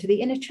want to go to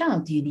the inner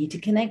child? Do you need to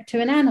connect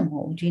to an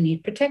animal? Do you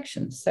need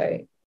protection?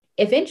 So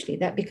eventually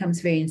that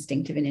becomes very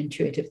instinctive and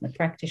intuitive, and the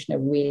practitioner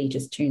really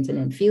just tunes in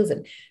and feels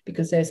it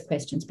because those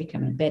questions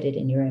become embedded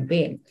in your own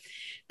being.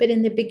 But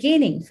in the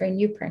beginning, for a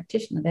new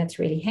practitioner, that's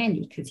really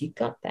handy because you've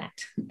got that.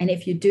 And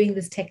if you're doing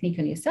this technique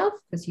on yourself,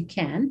 because you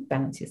can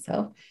balance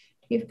yourself,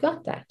 you've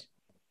got that.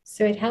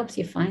 So it helps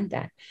you find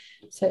that.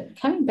 So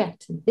coming back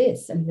to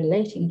this and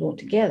relating it all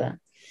together,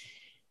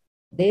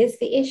 there's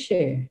the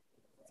issue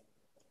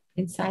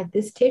inside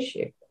this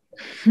tissue.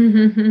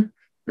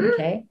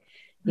 Okay.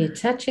 You're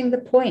touching the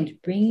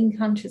point, bringing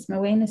conscious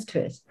awareness to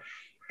it.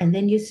 And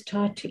then you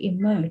start to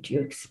emote, you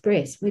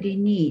express, what do you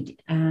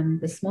need?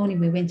 This morning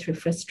we went through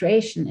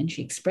frustration, and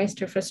she expressed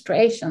her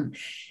frustration.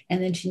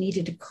 And then she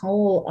needed to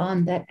call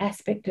on that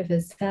aspect of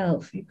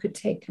herself who could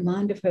take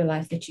command of her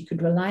life, that she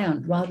could rely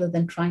on, rather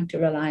than trying to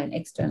rely on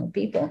external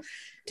people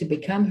to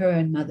become her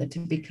own mother, to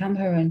become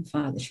her own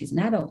father. She's an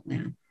adult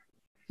now.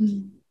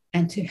 Mm-hmm.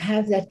 And to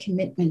have that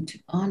commitment to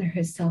honor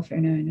herself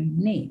and her own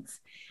needs.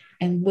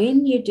 And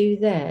when you do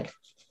that,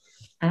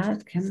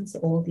 out comes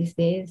all these,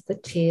 there's the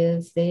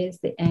tears, there's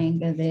the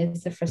anger,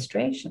 there's the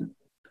frustration,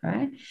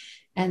 right?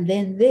 And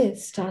then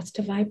this starts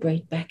to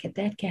vibrate back at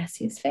that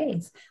gaseous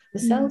phase. The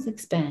cells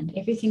expand,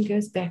 everything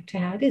goes back to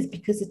how it is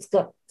because it's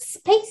got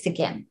space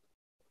again.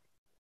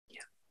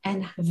 Yeah.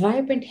 And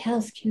vibrant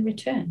health can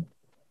return.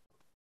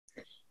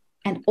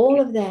 And all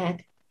of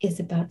that is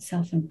about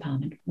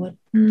self-empowerment. What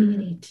do you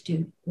need to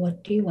do?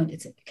 What do you want?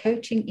 It's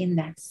coaching in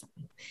that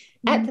side.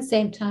 At the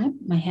same time,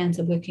 my hands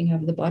are working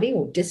over the body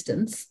or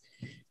distance.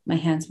 My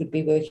hands would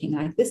be working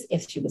like this.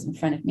 If she was in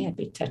front of me, I'd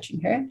be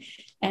touching her.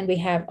 And we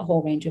have a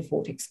whole range of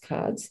vortex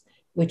cards,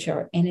 which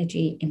are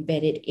energy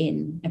embedded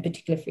in a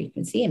particular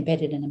frequency,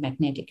 embedded in a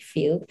magnetic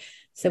field.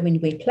 So when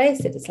we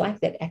place it, it's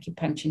like that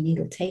acupuncture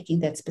needle taking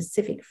that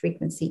specific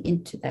frequency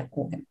into that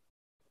organ.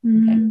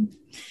 Okay.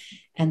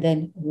 And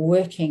then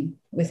working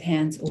with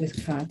hands or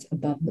with cards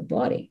above the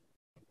body.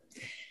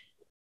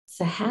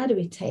 So how do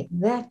we take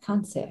that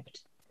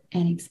concept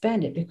and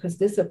expand it? Because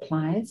this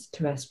applies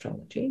to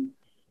astrology,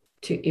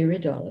 to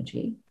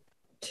iridology,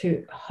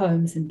 to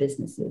homes and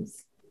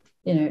businesses.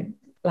 You know,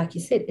 like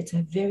you said, it's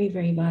a very,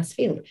 very vast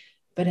field,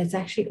 but it's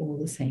actually all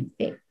the same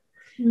thing.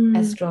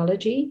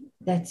 Astrology,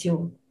 that's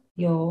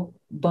your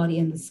body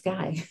in the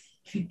sky,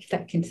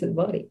 back into the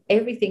body.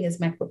 Everything is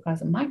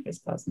macrocosm,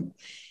 microcosm.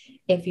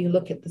 If you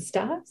look at the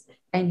stars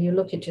and you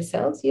look at your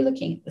cells, you're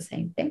looking at the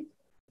same thing.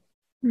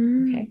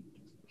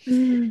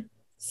 Okay.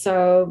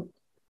 So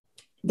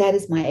that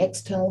is my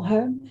external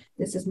home.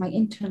 This is my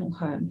internal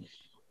home.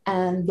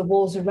 And the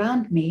walls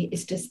around me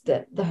is just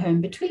the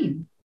home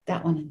between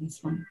that one and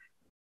this one.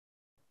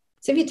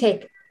 So if you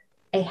take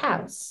a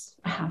house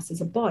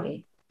is a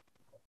body.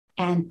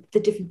 And the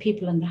different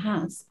people in the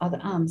house are the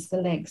arms,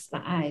 the legs,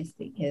 the eyes,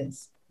 the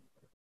ears,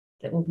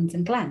 the organs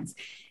and glands.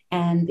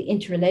 And the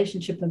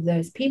interrelationship of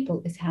those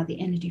people is how the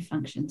energy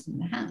functions in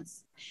the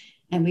house.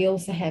 And we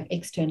also have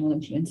external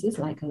influences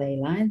like ley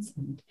lines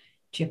and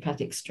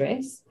geopathic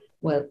stress.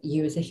 Well,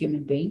 you as a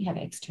human being have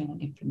external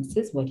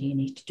influences. What do you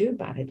need to do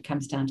about it? It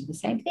comes down to the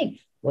same thing.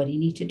 What do you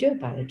need to do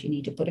about it? Do you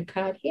need to put a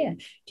card here?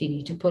 Do you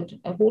need to put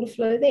a water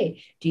flow there?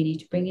 Do you need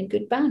to bring in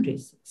good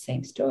boundaries?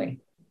 Same story.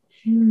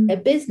 A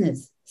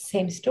business,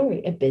 same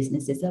story. A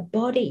business is a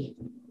body.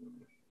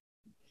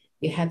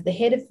 You have the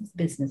head of the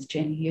business,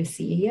 generally your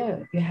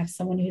CEO. You have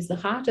someone who's the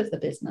heart of the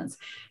business.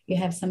 You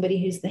have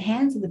somebody who's the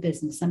hands of the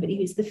business, somebody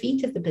who's the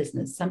feet of the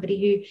business, somebody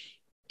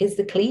who is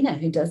the cleaner,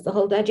 who does the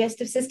whole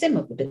digestive system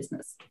of the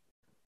business.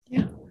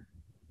 Yeah.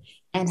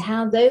 And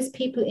how those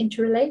people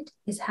interrelate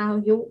is how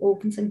your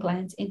organs and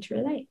glands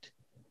interrelate.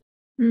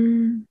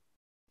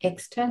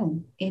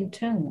 External,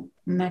 internal,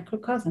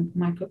 macrocosm,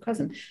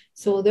 microcosm.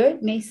 So although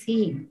it may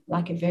seem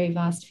like a very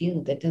vast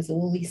field that does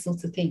all these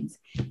sorts of things,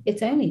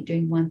 it's only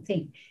doing one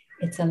thing.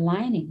 It's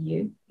aligning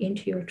you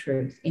into your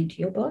truth, into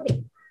your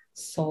body,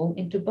 soul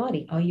into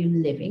body. Are you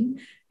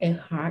living a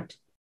heart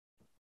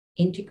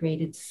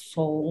integrated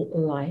soul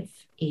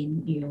life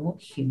in your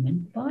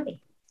human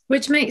body?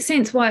 Which makes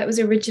sense why it was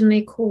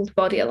originally called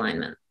body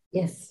alignment.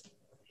 Yes,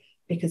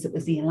 because it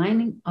was the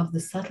aligning of the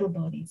subtle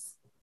bodies.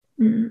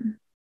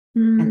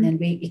 And then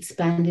we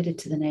expanded it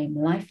to the name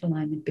life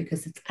alignment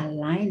because it's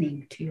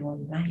aligning to your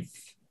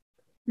life.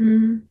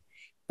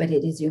 But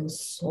it is your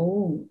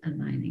soul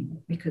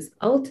aligning, because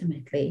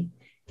ultimately,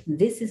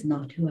 this is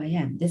not who I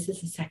am. This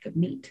is a sack of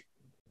meat.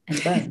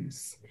 and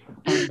bones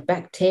and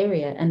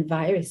bacteria and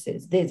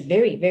viruses. There's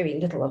very, very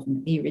little of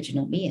the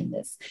original me in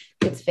this.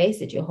 Let's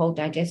face it, your whole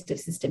digestive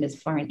system is a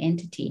foreign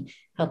entity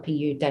helping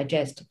you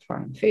digest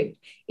foreign food.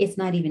 It's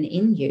not even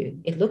in you.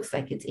 It looks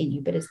like it's in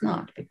you, but it's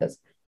not, because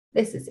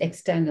this is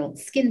external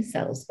skin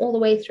cells all the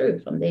way through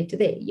from there to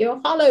there.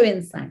 You're hollow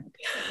inside.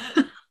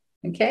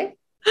 Okay?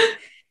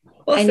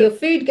 Awesome. And your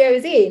food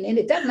goes in and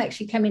it doesn't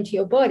actually come into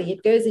your body.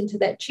 It goes into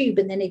that tube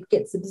and then it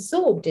gets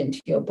absorbed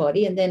into your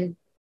body, and then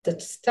the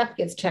stuff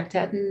gets chucked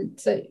out. And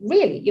so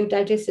really your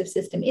digestive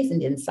system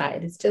isn't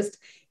inside. It's just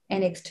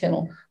an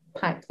external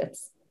pipe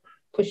that's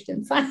pushed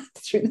inside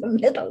through the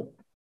middle.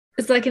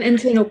 It's like an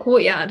internal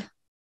courtyard.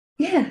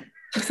 Yeah,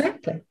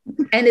 exactly.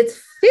 And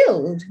it's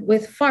filled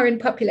with foreign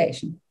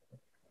population.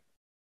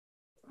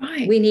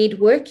 Right. We need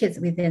workers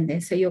within there.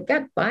 So your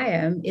gut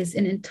biome is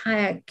an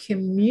entire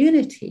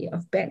community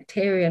of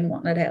bacteria and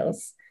whatnot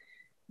else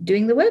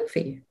doing the work for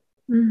you.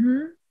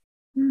 Mm-hmm.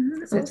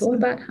 Mm-hmm. So it's all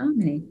about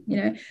harmony,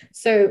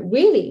 So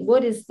really,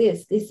 what is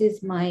this? This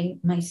is my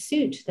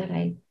suit that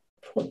I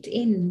put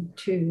in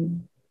to,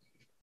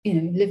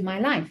 live my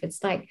life.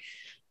 It's like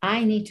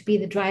I need to be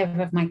the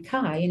driver of my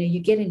car. You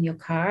get in your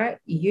car,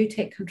 you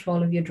take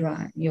control of your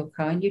car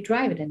and you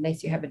drive it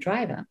unless you have a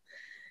driver.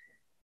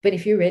 But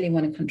if you really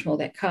want to control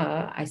that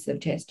car, I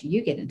suggest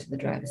you get into the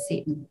driver's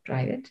seat and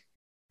drive it.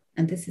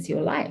 And this is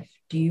your life.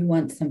 Do you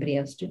want somebody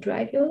else to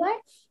drive your life?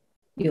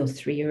 Your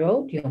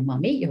 3-year-old, your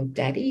mommy, your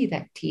daddy,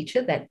 that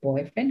teacher, that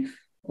boyfriend,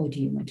 or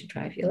do you want to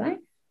drive your life?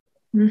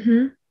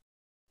 Mm-hmm.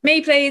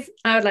 Me, please.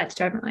 I would like to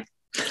drive my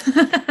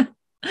life.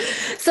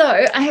 So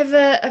I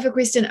have a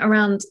question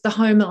around the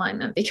home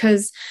alignment,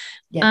 because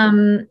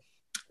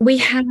we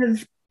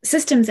have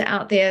systems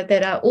out there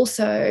that are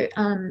also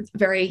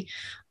very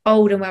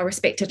old and well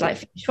respected, like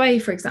Feng Shui,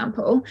 for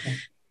example.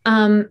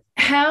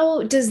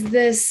 How does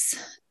this,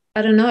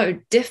 I don't know,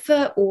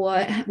 differ,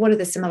 or what are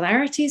the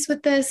similarities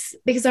with this?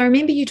 Because I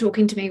remember you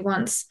talking to me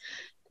once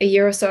a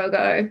year or so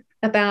ago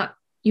about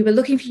you were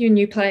looking for your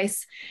new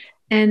place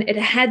and it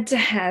had to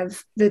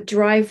have the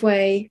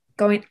driveway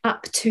going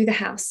up to the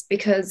house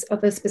because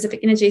of a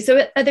specific energy.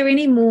 So are there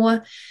any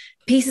more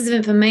pieces of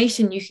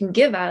information you can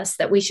give us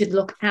that we should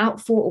look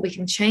out for, or we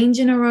can change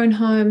in our own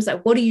homes?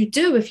 Like, what do you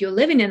do if you're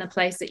living in a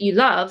place that you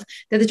love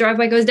that the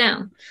driveway goes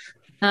down?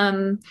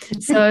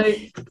 So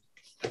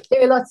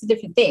there are lots of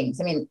different things.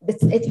 I mean,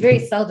 it's very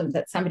seldom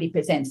that somebody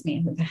presents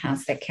me with a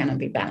house that cannot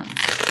be balanced.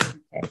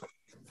 Okay.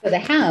 So the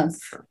house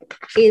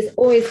is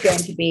always going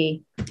to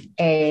be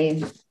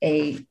a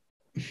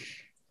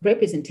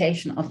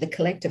representation of the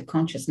collective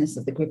consciousness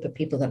of the group of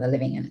people that are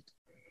living in it.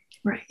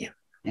 Right. Yeah.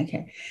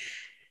 Okay.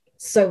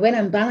 So when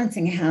I'm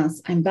balancing a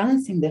house, I'm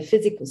balancing the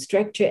physical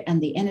structure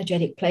and the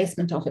energetic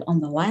placement of it on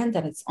the land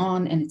that it's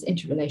on and its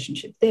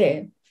interrelationship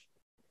there,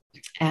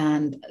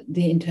 and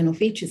the internal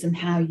features and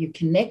how you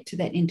connect to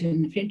that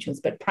internal features.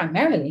 But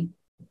primarily,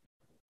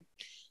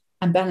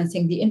 I'm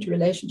balancing the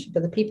interrelationship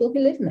of the people who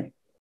live in it.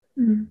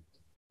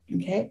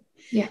 Mm-hmm. Okay.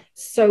 Yeah.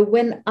 So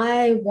when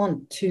I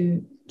want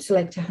to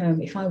select a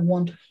home, if I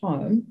want a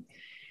home,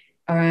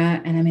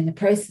 and I'm in the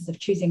process of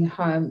choosing a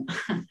home,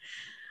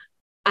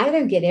 I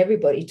don't get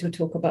everybody to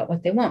talk about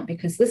what they want,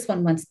 because this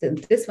one wants, and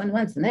that one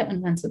wants, and that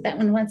one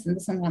wants, and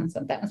this one wants,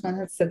 and that one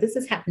wants. So this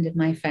has happened in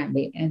my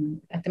family.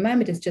 And at the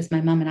moment, it's just my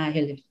mum and I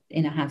who live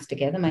in a house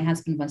together. My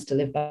husband wants to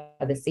live by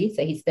the sea,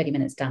 so he's 30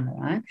 minutes down the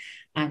line.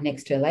 I'm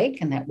next to a lake,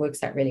 and that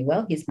works out really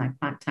well. He's my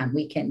part-time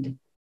weekend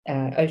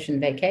ocean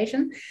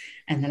vacation.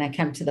 And then I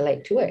come to the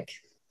lake to work.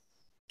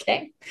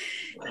 Okay.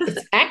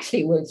 It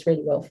actually works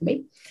really well for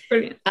me.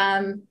 Brilliant.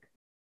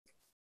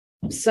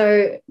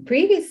 So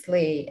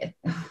previously,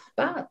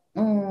 about 7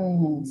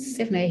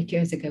 or 8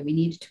 years ago, we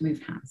needed to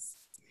move house.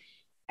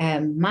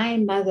 My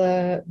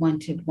mother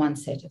wanted one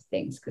set of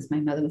things because my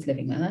mother was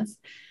living with us.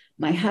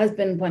 My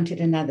husband wanted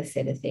another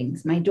set of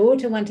things. My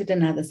daughter wanted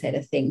another set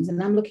of things.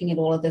 And I'm looking at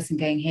all of this and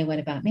going, hey, what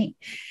about me?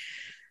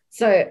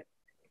 So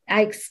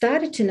I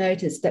started to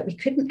notice that we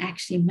couldn't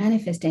actually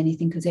manifest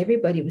anything because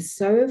everybody was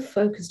so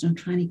focused on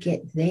trying to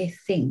get their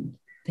thing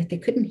that they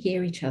couldn't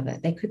hear each other.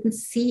 They couldn't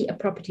see a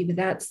property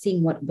without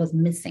seeing what was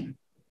missing.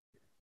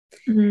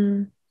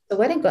 Mm-hmm. So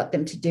what I got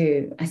them to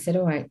do, I said,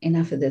 all right,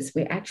 enough of this.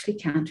 We're actually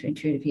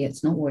counterintuitive here.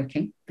 It's not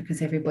working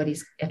because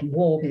everybody's at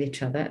war with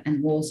each other,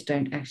 and wars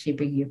don't actually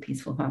bring you a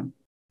peaceful home.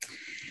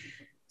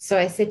 So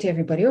I said to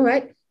everybody, all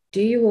right,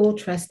 do you all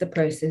trust the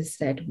process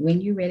that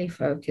when you really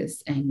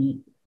focus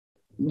and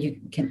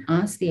you can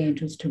ask the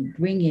angels to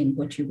bring in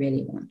what you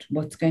really want,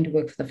 what's going to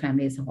work for the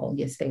family as a whole?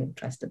 Yes, they all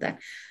trusted that.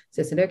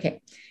 So I said,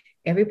 okay,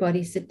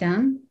 everybody sit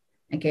down.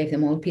 I gave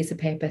them all a piece of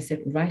paper. I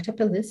said, write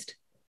up a list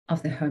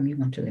of the home you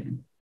want to live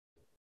in.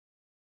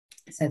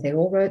 So they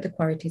all wrote the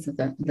qualities of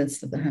the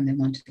list of the home they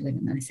wanted to live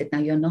in. And I said, now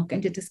you're not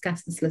going to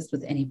discuss this list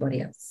with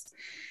anybody else.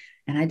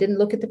 And I didn't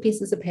look at the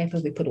pieces of paper.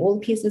 We put all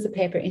the pieces of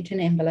paper into an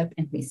envelope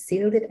and we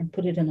sealed it and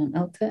put it on an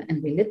altar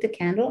and we lit the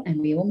candle and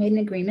we all made an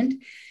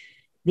agreement.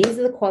 These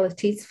are the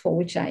qualities for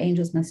which our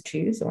angels must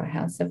choose, or our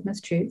house self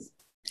must choose.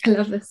 I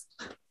love this.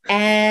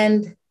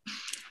 And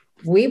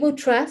we will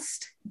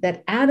trust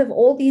that out of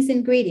all these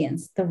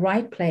ingredients, the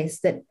right place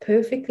that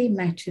perfectly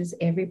matches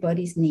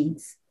everybody's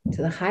needs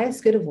to the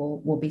highest good of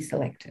all will be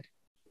selected.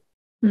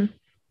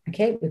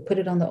 Okay, we put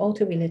it on the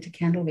altar, we lit a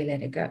candle, we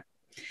let it go.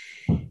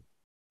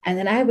 And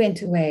then I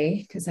went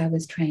away because I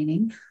was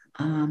training.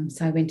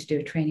 So I went to do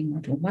a training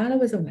module. While I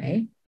was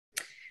away,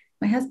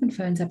 my husband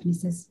phones up and he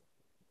says,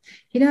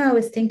 I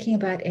was thinking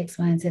about X,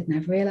 Y, and Z, and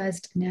I've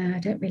realized, no, I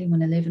don't really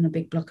want to live in a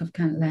big block of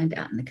land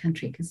out in the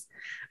country because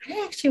I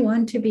don't actually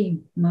want to be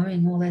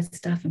mowing all that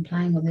stuff and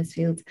ploughing all those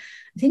fields.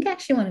 I think I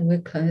actually want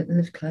to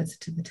live closer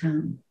to the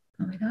town.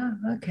 I went, oh,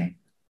 okay.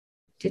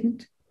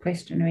 Didn't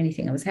question or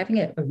anything. I was having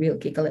a real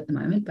giggle at the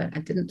moment, but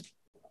I didn't.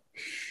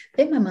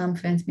 Then my mom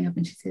phones me up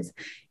and she says,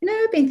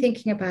 I've been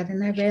thinking about it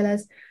and I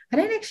realized I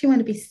don't actually want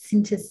to be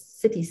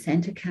city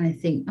center kind of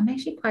thing. I'm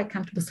actually quite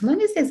comfortable so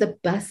long as there's a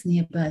bus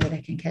nearby that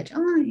I can catch.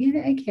 Oh,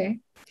 okay.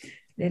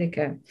 Let it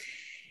go.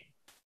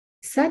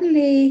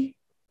 Suddenly,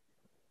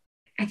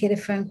 I get a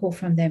phone call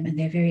from them and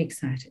they're very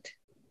excited.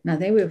 Now,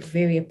 they were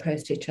very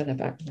opposed to each other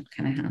about what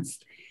kind of house.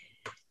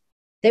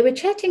 They were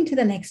chatting to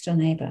the next door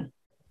neighbor,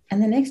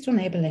 and the next door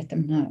neighbor let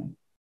them know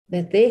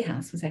that their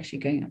house was actually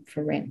going up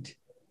for rent.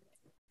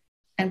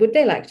 And would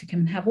they like to come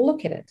and have a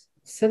look at it?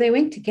 So they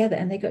went together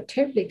and they got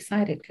terribly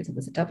excited because it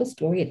was a double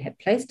story. It had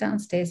place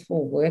downstairs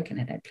for work and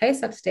it had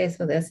place upstairs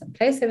for this and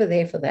place over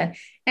there for that.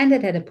 And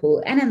it had a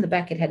pool. And in the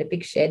back, it had a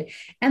big shed.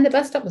 And the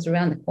bus stop was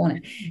around the corner.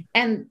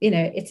 And,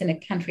 it's in a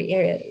country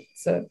area.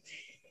 So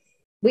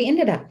we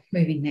ended up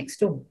moving next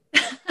door.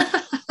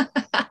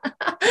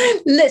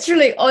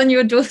 Literally on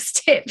your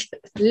doorstep.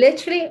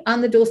 Literally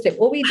on the doorstep.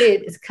 All we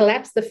did is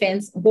collapse the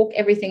fence, walk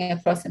everything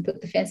across and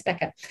put the fence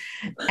back up.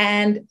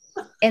 And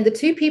the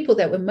two people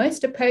that were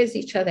most opposed to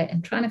each other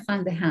and trying to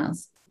find the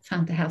house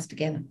found the house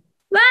together.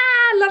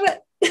 Love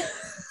it.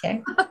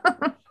 Okay.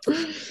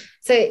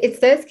 So it's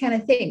those kind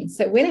of things.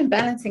 So when I'm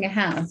balancing a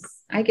house,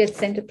 I get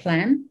sent a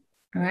plan.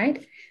 All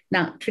right.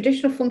 Now,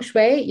 traditional feng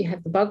shui, you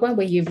have the bagua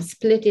where you've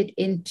split it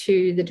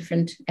into the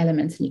different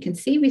elements. And you can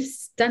see we've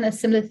done a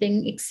similar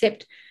thing,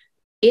 except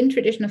in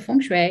traditional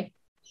feng shui,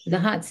 the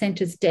heart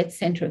center is dead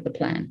center of the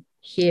plan.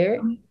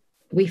 Here,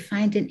 we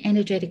find an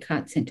energetic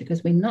heart center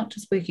because we're not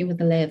just working with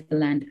the lay of the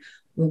land.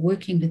 We're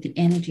working with the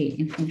energy.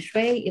 In feng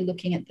shui, you're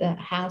looking at the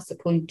house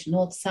according to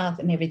north, south,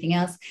 and everything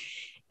else.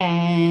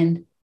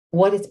 And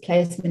what its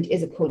placement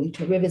is according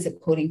to rivers,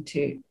 according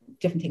to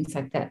different things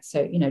like that.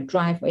 So,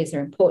 driveways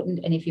are important.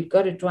 And if you've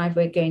got a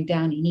driveway going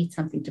down, you need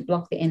something to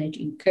block the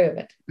energy and curve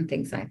it and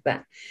things like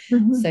that.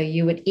 Mm-hmm. So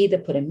you would either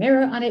put a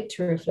mirror on it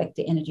to reflect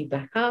the energy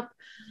back up,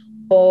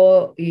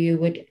 or you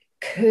would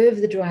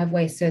curve the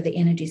driveway so the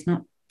energy is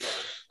not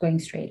going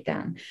straight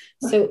down.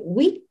 So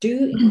we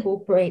do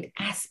incorporate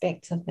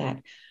aspects of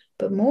that.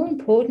 But more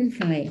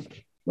importantly,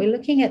 we're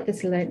looking at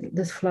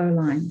this flow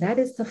line. That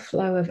is the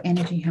flow of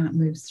energy, how it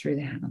moves through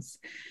the house.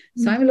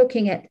 So I'm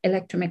looking at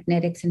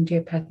electromagnetics and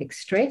geopathic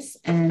stress.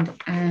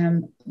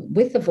 And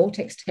with the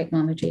vortex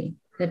technology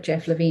that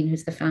Jeff Levine,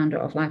 who's the founder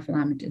of Life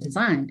Alignment,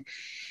 designed,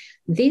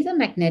 these are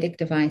magnetic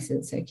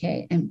devices,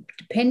 okay? And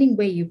depending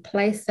where you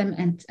place them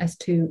and as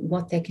to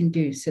what they can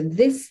do. So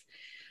this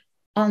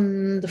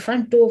on the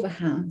front door of a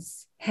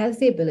house has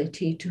the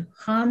ability to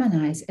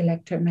harmonize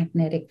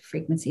electromagnetic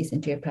frequencies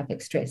and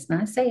geopathic stress.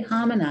 Now I say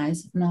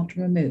harmonize, not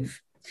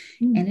remove.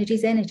 Energy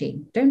is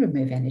energy. Don't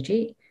remove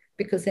energy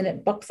because then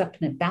it boxes up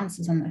and it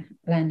bounces on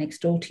the land next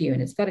door to you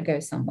and it's got to go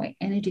somewhere.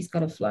 Energy's got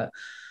to flow.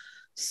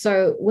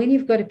 So when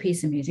you've got a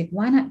piece of music,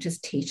 why not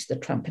just teach the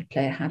trumpet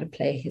player how to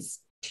play his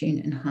tune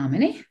in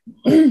harmony?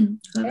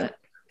 Okay.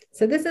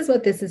 So this is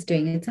what this is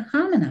doing. It's a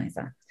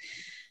harmonizer.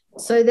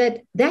 So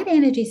that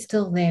energy is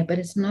still there, but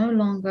it's no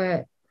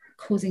longer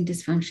causing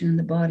dysfunction in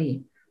the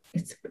body.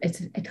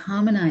 It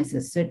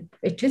harmonizes. So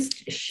it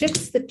just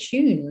shifts the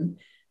tune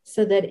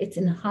so that it's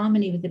in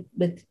harmony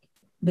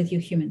with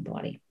your human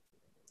body.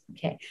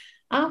 Okay.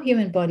 Our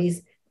human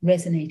bodies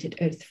resonate at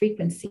Earth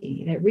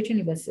frequency. It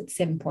originally was at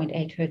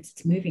 7.8 hertz.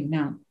 It's moving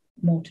now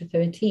more to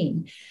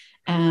 13.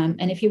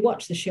 And if you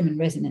watch the Schumann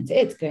resonance,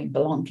 it's going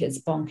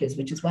bonkers,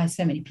 which is why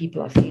so many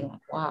people are feeling like,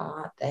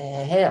 what the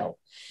hell?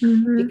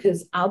 Mm-hmm.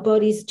 Because our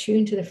body's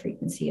tuned to the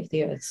frequency of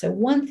the earth. So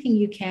one thing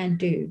you can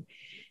do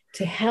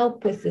to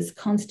help with this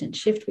constant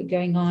shift we're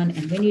going on,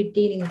 and when you're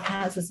dealing with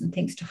houses and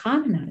things to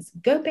harmonize,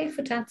 go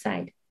barefoot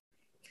outside.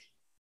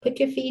 Put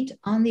your feet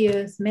on the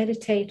earth,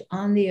 meditate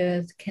on the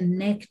earth,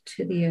 connect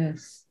to the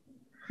earth.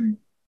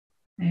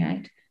 Mm-hmm. All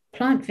right.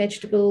 Plant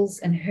vegetables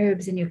and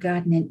herbs in your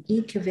garden and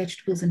eat your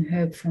vegetables and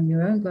herb from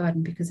your own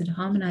garden because it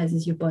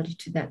harmonizes your body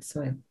to that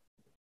soil.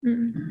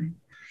 Mm-hmm.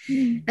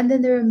 Mm-hmm. And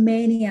then there are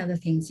many other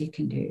things you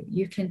can do.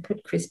 You can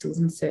put crystals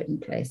in certain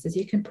places.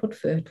 You can put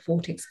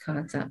vortex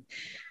cards up.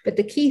 But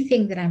the key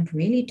thing that I'm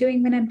really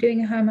doing when I'm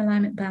doing a home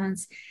alignment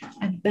balance,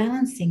 I'm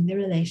balancing the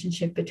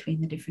relationship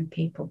between the different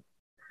people.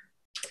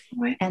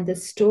 Right. And the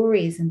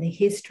stories and the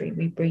history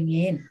we bring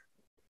in.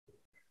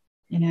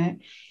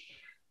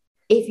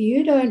 If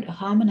you don't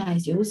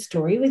harmonize your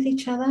story with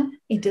each other,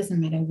 it doesn't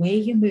matter where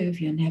you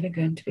move, you're never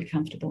going to be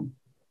comfortable.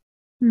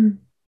 Mm.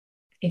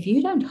 If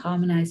you don't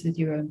harmonize with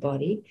your own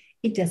body,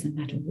 It doesn't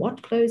matter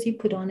what clothes you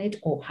put on it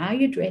or how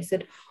you dress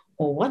it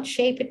or what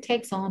shape it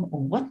takes on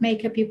or what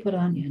makeup you put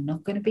on. You're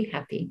not going to be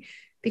happy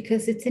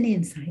because it's an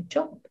inside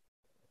job.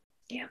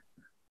 Yeah.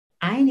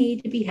 I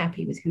need to be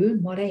happy with who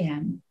and what I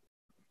am.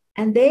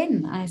 And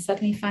then I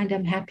suddenly find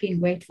I'm happy and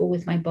grateful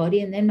with my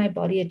body, and then my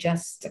body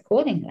adjusts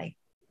accordingly.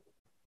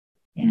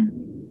 Yeah.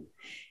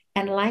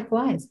 And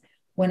likewise,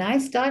 when I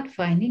start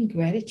finding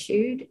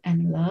gratitude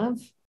and love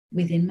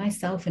within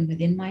myself and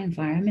within my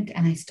environment,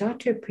 and I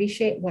start to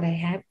appreciate what I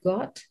have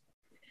got,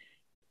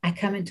 I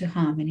come into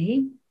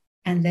harmony,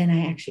 and then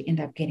I actually end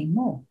up getting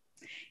more.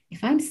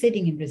 If I'm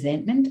sitting in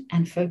resentment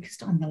and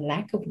focused on the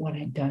lack of what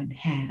I don't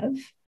have,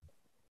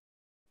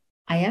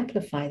 I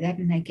amplify that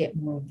and I get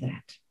more of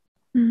that.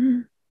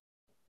 Mm-hmm.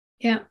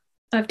 Yeah,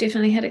 I've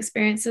definitely had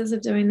experiences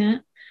of doing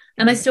that.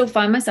 And I still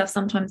find myself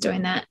sometimes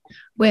doing that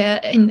where,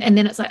 and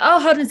then it's like,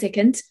 oh, hold on a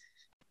second.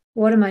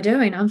 What am I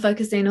doing? I'm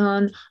focusing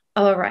on,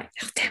 oh, right.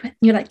 Oh, damn it.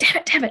 You're like,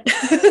 damn it.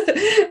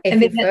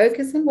 If you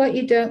focus on what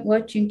you don't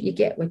want, you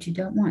get what you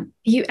don't want.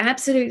 You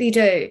absolutely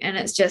do. And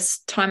it's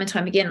just time and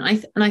time again.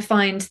 And I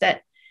find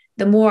that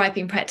the more I've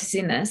been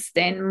practicing this,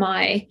 then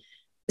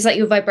it's like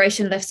your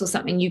vibration lifts or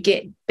something. You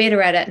get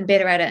better at it and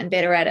better at it and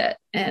better at it.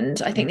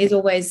 And I think there's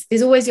always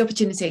the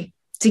opportunity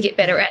to get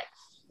better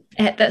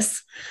at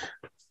this.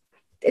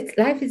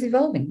 Life is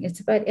evolving. It's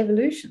about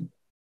evolution.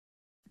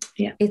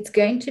 Yeah. It's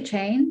going to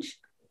change,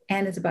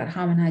 and it's about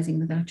harmonizing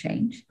with our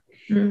change.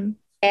 Mm.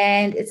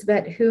 And it's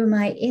about who am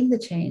I in the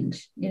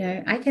change. You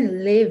know, I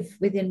can live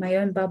within my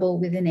own bubble,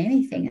 within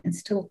anything, and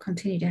still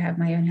continue to have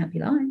my own happy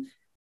life.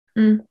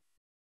 Mm.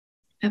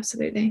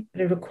 Absolutely.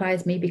 But it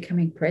requires me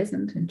becoming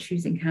present and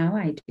choosing how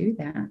I do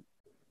that.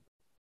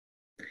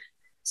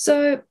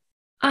 So,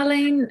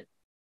 Arleen,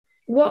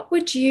 what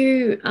would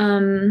you,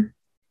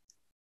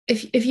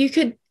 if you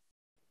could,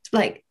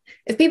 like,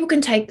 if people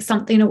can take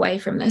something away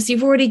from this,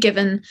 you've already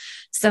given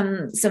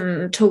some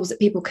tools that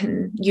people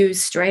can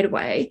use straight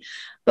away,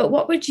 but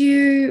what would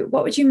you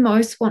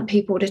most want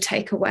people to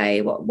take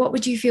away? What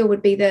would you feel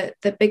would be the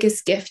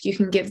biggest gift you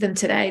can give them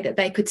today that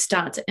they could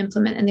start to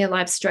implement in their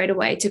lives straight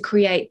away to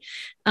create,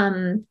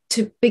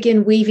 to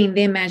begin weaving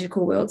their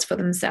magical worlds for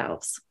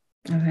themselves?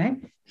 All right.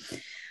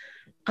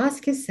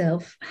 Ask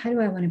yourself, how do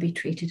I want to be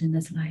treated in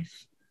this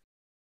life?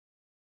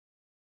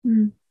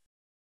 Mm.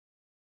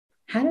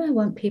 How do I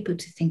want people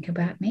to think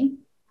about me?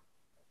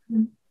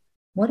 Mm.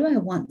 What do I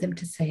want them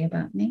to say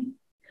about me?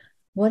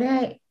 What do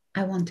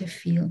I want to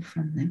feel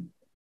from them?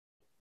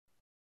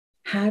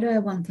 How do I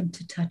want them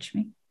to touch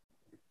me?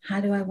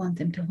 How do I want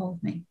them to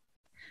hold me?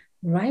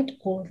 Write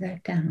all of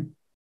that down.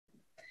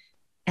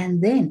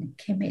 And then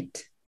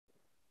commit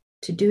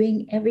to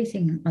doing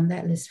everything on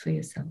that list for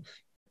yourself.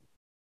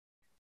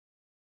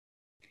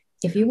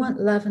 If you want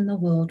love in the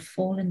world,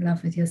 fall in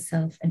love with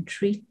yourself and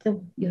treat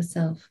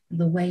yourself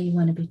the way you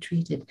want to be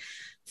treated.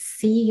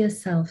 See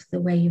yourself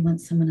the way you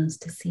want someone else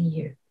to see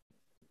you.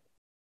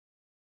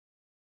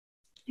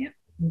 Yeah.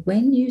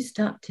 When you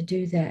start to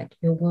do that,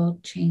 your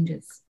world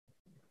changes.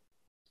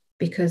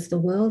 Because the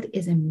world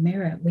is a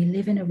mirror. We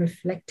live in a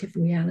reflective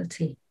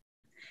reality.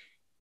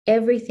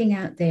 Everything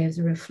out there is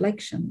a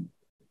reflection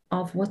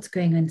of what's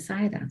going on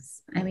inside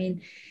us. I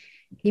mean,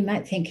 you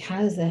might think, how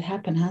does that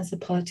happen? How's the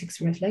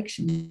politics a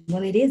reflection?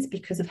 Well, it is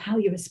because of how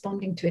you're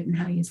responding to it and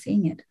how you're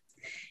seeing it.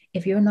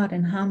 If you're not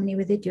in harmony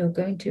with it, you're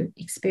going to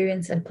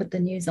experience and put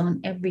the news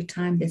on every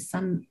time there's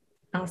some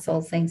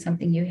arsehole saying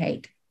something you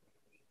hate.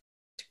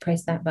 To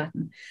press that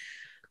button.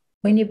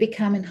 When you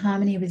become in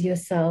harmony with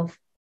yourself,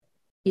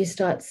 you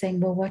start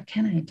saying, well, what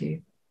can I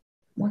do?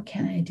 What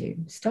can I do?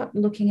 Start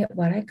looking at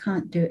what I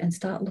can't do and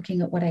start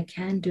looking at what I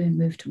can do and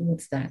move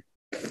towards that.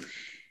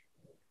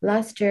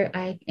 Last year,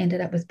 I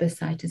ended up with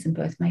bursitis in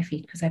both my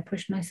feet because I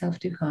pushed myself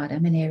too hard.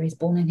 I'm an Aries,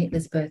 born on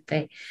Hitler's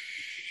birthday.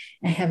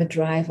 I have a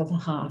drive of a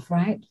half,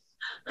 right?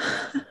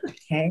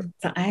 Okay,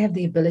 so I have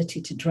the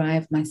ability to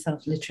drive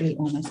myself literally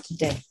almost to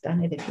death.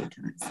 Done it a few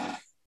times.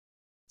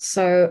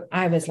 So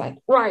I was like,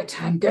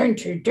 right, I'm going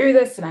to do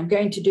this and I'm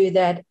going to do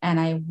that. And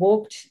I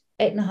walked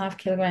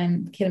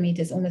 8.5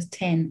 kilometers, almost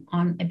 10,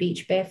 on a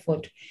beach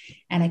barefoot.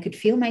 And I could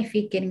feel my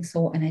feet getting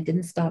sore and I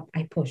didn't stop.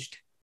 I pushed.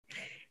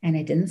 And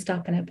I didn't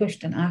stop and I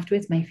pushed. And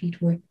afterwards, my feet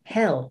were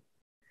hell.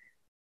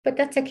 But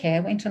that's okay.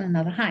 I went on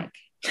another hike.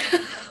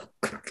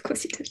 Of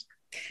course you did.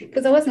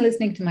 Because I wasn't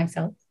listening to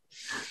myself.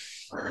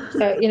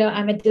 So, you know,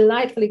 I'm a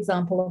delightful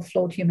example of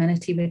flawed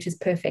humanity, which is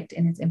perfect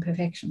in its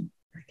imperfection.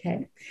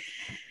 Okay.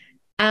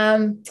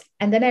 And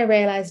then I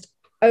realized,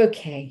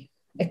 okay,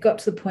 it got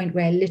to the point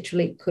where I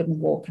literally couldn't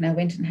walk. And I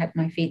went and had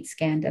my feet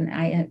scanned. And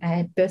I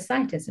had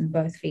bursitis in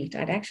both feet.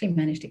 I'd actually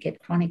managed to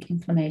get chronic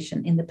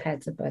inflammation in the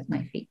pads of both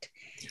my feet.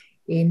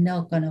 You're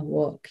not going to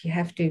walk. You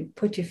have to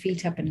put your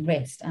feet up and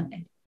rest, aren't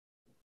you?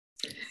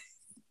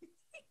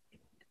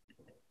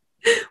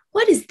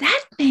 What does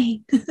that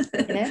mean?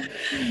 Yeah.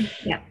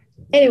 Yeah.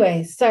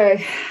 Anyway, so,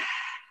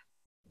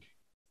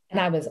 and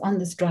I was on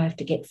this drive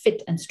to get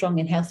fit and strong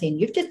and healthy,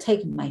 and you've just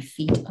taken my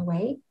feet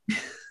away.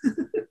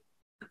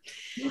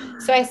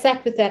 So I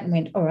sat with that and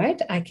went, all right,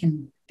 I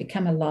can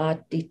become a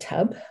lardy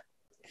tub.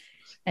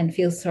 and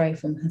feel sorry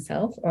for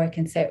myself, or I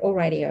can say,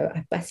 alrighty,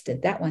 I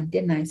busted that one,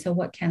 didn't I? So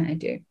what can I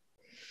do?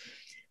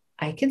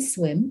 I can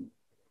swim,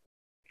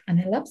 and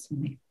I love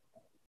swimming,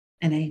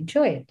 and I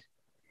enjoy it.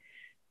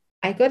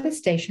 I got a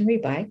stationary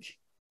bike.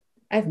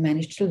 I've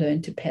managed to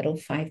learn to pedal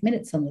 5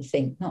 minutes on the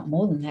thing, not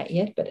more than that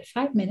yet, but at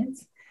 5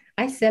 minutes,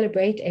 I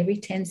celebrate every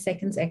 10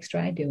 seconds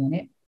extra I do on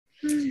it.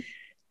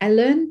 I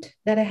learned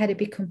that I had to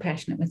be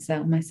compassionate with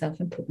myself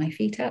and put my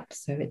feet up.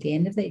 So at the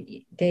end of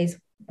the day's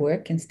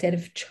work, instead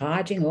of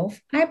charging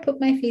off, I put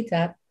my feet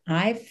up,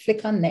 I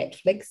flick on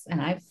Netflix, and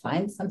I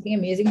find something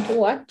amusing to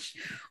watch,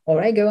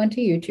 or I go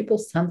onto YouTube or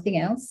something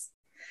else.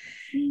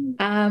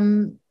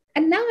 And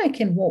now I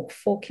can walk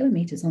 4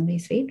 kilometers on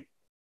these feet.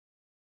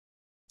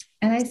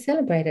 And I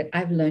celebrate it.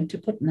 I've learned to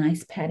put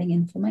nice padding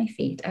in for my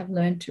feet. I've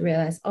learned to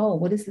realize, oh,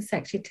 what is this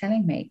actually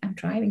telling me? I'm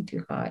driving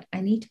too hard.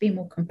 I need to be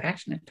more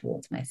compassionate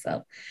towards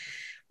myself.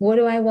 What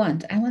do I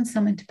want? I want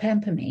someone to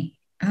pamper me.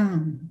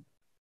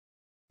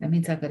 That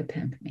means I've got to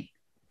pamper me.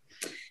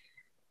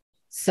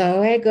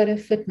 So I got a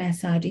foot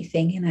massagey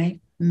thing, and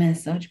I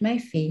massage my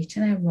feet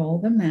and I roll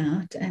them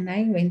out. And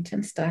I went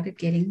and started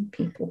getting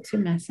people to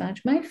massage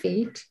my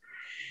feet.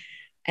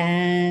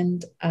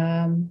 And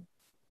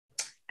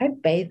I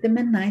bathed them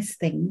in nice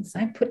things.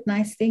 I put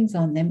nice things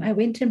on them. I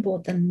went and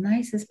bought the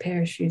nicest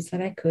pair of shoes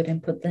that I could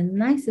and put the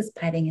nicest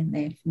padding in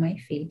there for my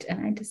feet.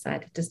 And I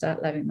decided to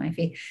start loving my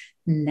feet.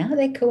 Now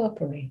they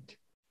cooperate.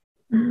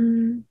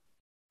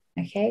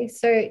 Okay.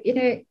 So,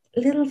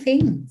 little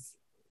things.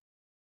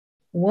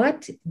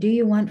 What do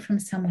you want from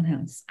someone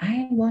else?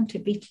 I want to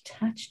be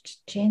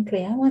touched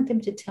gently. I want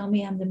them to tell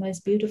me I'm the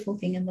most beautiful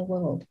thing in the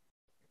world.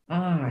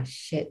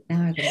 Shit.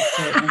 Now I got to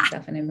stare at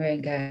myself in a mirror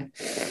and go,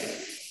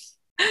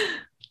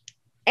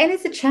 and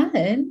it's a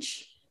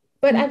challenge,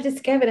 but I've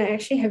discovered I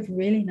actually have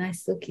really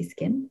nice silky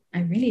skin.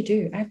 I really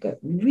do. I've got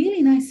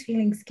really nice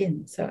feeling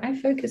skin. So I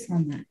focus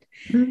on that.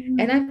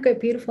 And I've got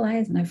beautiful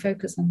eyes, and I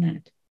focus on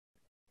that.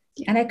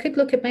 And I could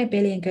look at my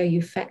belly and go,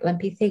 you fat,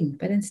 lumpy thing.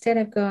 But instead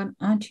I've gone,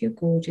 aren't you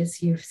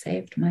gorgeous? You've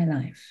saved my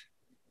life.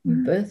 You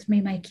birthed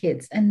me my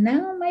kids. And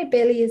now my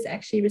belly is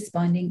actually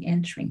responding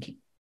and shrinking.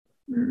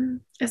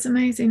 That's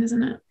amazing,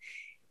 isn't it?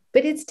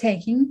 But it's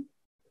taking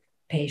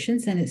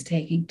patience, and it's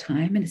taking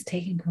time, and it's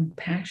taking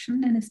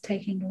compassion, and it's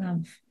taking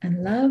love.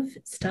 And love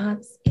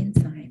starts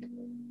inside.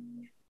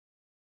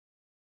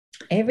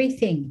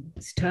 Everything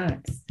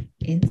starts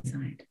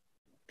inside.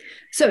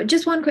 So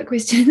just one quick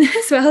question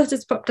as well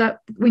just popped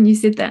up when you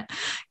said that,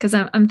 because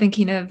I'm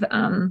thinking of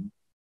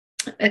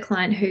a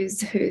client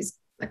who's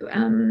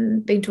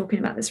been talking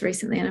about this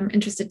recently, and I'm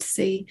interested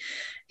to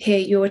hear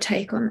your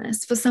take on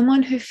this. For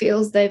someone who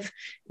feels they've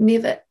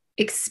never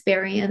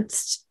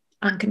experienced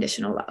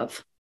unconditional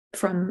love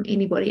from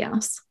anybody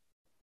else,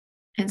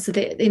 and so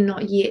they're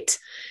not yet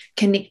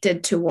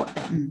connected to what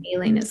that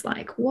feeling is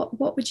like, what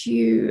would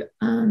you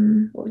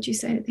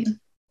say to them?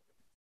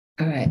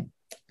 All right.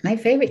 My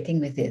favorite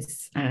thing with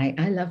this,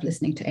 I love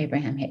listening to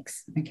Abraham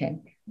Hicks. Okay.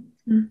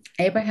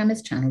 Abraham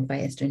is channeled by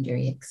Esther and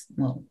Jerry Hicks.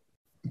 Well,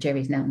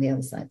 Jerry's now on the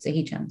other side, so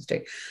he channels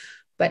too.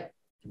 But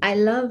I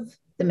love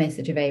the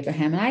message of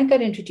Abraham. And I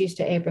got introduced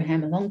to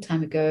Abraham a long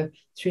time ago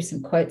through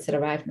some quotes that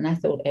arrived. And I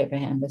thought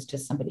Abraham was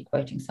just somebody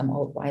quoting some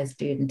old wise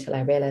dude, until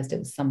I realized it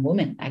was some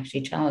woman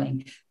actually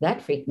channeling.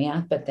 That freaked me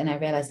out. But then I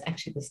realized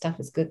actually the stuff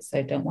is good,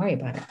 so don't worry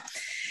about it.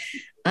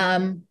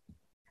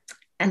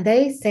 And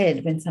they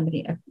said, when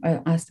somebody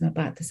asked them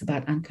about this,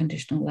 about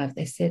unconditional love,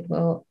 they said,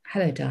 well,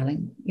 hello,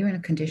 darling, you're in a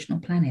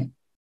conditional planet.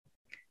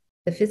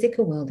 The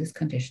physical world is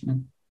conditional.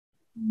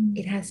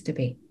 It has to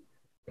be,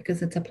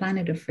 because it's a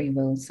planet of free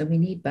will. So we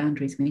need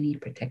boundaries. We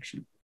need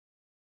protection.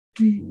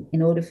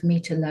 In order for me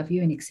to love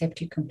you and accept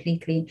you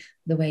completely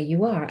the way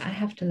you are, I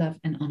have to love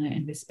and honor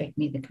and respect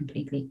me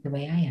completely the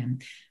way I am,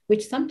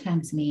 which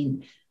sometimes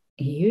mean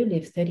you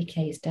live 30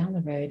 Ks down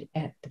the road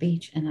at the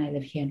beach, and I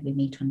live here, and we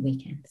meet on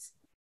weekends.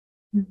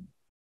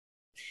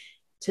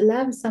 To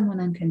love someone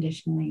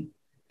unconditionally,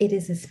 it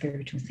is a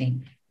spiritual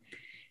thing.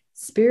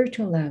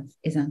 Spiritual love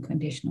is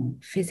unconditional.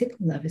 Physical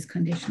love is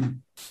conditional.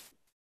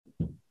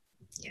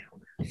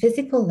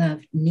 Physical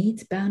love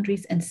needs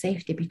boundaries and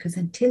safety, because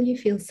until you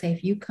feel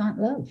safe, you can't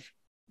love.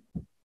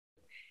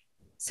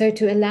 So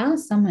to allow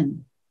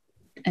someone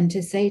and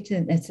to say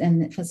to this,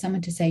 and for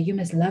someone to say, you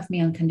must love me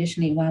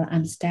unconditionally while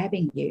I'm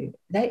stabbing you,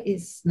 that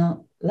is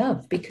not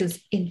love, because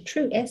in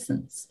true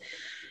essence,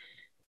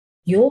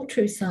 your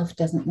true self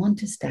doesn't want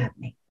to stab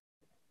me.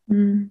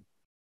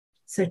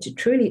 So to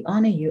truly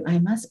honor you, I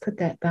must put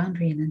that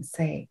boundary in and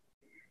say,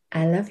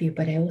 I love you,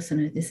 but I also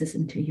know this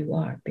isn't who you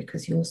are,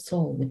 because your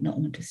soul would not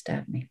want to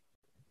stab me.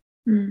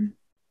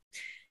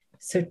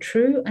 So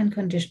true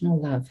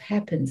unconditional love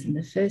happens in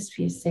the first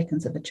few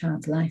seconds of a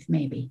child's life,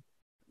 maybe.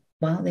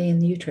 While they're in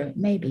the utero,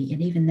 maybe,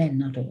 and even then,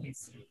 not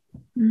always.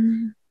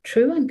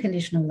 True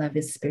unconditional love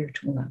is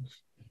spiritual love.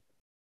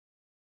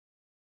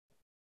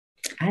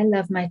 I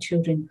love my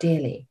children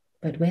dearly,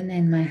 but when they're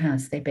in my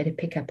house, they better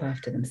pick up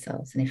after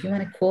themselves. And if you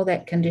want to call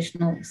that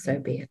conditional, so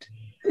be it.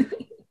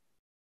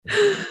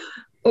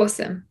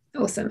 Awesome.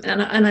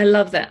 And I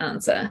love that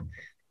answer.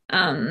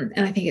 And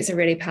I think it's a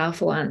really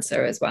powerful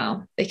answer as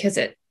well, because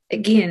it,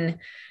 again,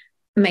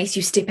 makes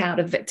you step out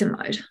of victim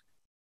mode.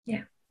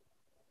 Yeah.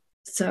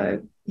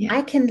 So, yeah.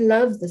 I can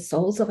love the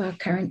souls of our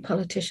current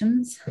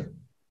politicians.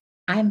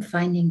 I'm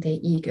finding their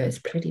egos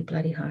pretty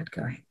bloody hard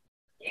going.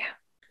 Yeah.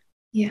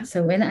 Yeah.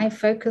 So when I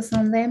focus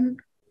on them,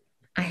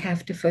 I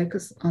have to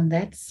focus on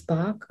that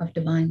spark of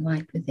divine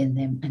light within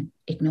them and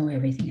ignore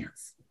everything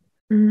else.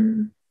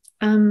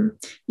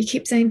 You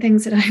keep saying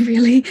things that I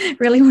really,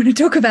 really want to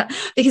talk about,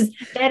 because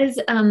that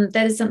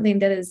is something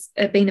that has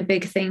been a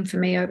big theme for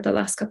me over the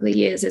last couple of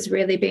years, is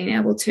really being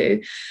able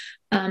to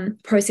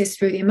process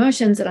through the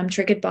emotions that I'm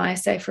triggered by,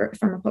 say,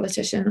 from a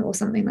politician or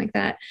something like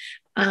that,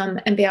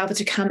 and be able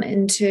to come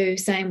into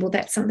saying, well,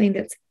 that's something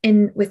that's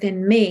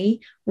within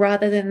me,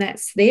 rather than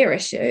that's their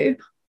issue.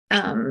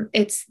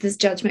 It's this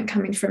judgment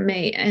coming from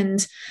me.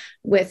 And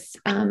with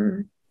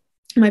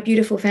my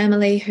beautiful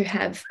family who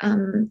have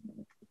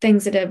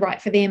things that are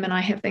right for them, and I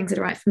have things that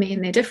are right for me,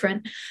 and they're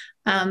different,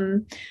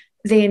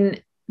 then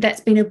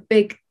that's been a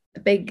big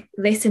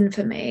lesson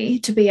for me,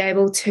 to be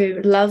able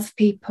to love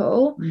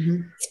people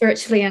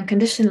spiritually,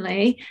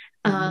 unconditionally,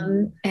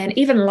 and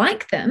even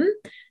like them,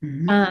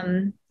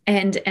 and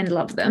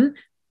love them,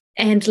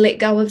 and let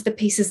go of the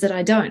pieces that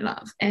I don't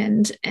love.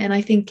 And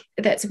I think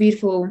that's a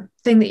beautiful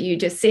thing that you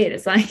just said.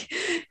 It's like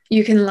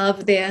you can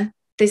love their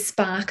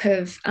spark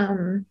of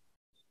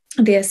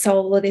their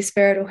soul or their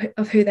spirit, or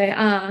of who they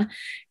are,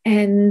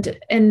 and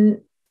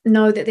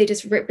know that they're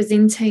just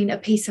representing a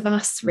piece of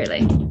us,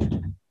 really.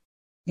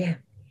 Yeah.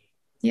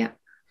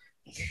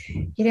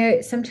 You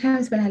know,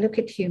 sometimes when I look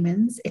at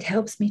humans, it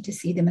helps me to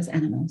see them as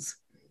animals.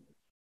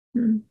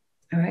 All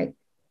right.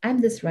 I'm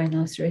this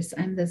rhinoceros.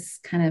 I'm this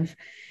kind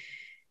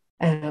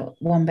of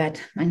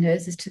wombat. My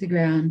nose is to the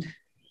ground,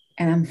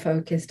 and I'm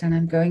focused, and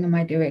I'm going in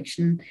my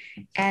direction.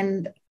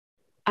 And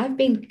I've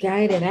been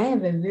guided. I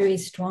have a very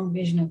strong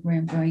vision of where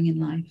I'm going in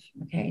life.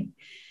 Okay.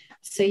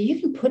 So you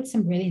can put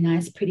some really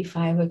nice, pretty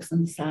fireworks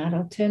on the side.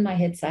 I'll turn my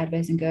head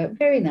sideways and go,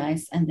 very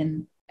nice. And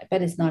then,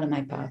 but it's not in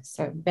my path.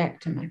 So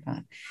back to my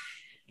path.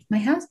 My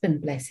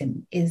husband, bless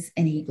him, is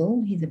an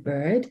eagle. He's a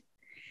bird.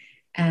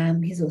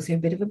 He's also a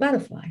bit of a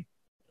butterfly.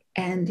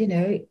 And, you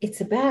know,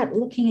 it's about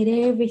looking at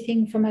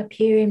everything from up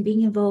here and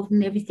being involved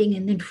in everything.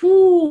 And then,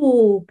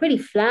 ooh, pretty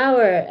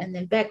flower. And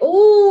then back,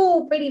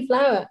 oh, pretty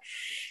flower.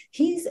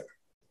 He's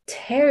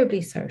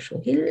terribly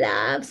social. He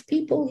loves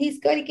people. He's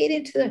got to get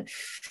into the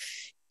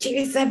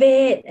juice of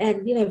it.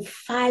 And, you know,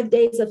 5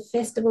 days of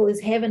festival is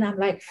heaven. I'm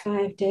like,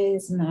 5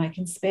 days? No, I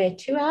can spare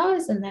 2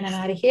 hours and then I'm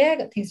out of here. I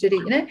got things to do,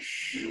 you know.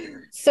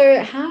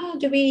 So how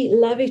do we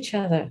love each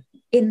other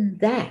in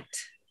that?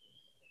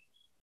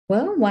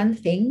 Well, one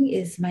thing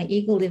is my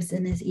eagle lives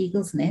in his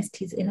eagle's nest.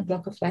 He's in a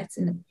block of flats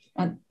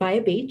by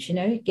a beach, you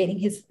know, getting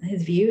his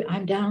view.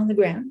 I'm down on the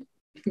ground,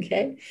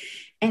 okay?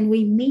 And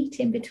we meet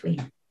in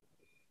between.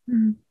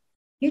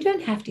 You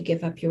don't have to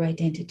give up your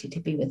identity to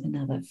be with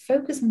another.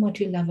 Focus on what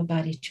you love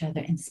about each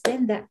other and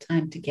spend that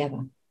time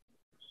together.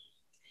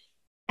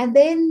 And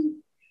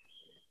then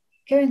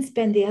go and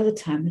spend the other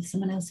time with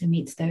someone else who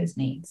meets those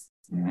needs,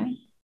 all right?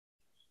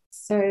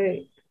 So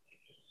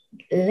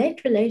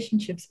let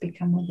relationships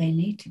become what they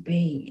need to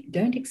be.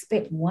 Don't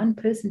expect one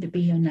person to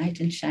be your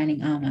knight in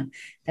shining armor.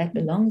 That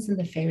belongs in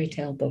the fairy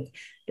tale book.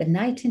 The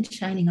knight in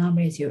shining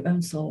armor is your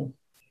own soul.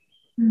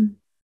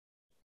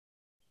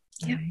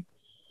 Yeah. Right?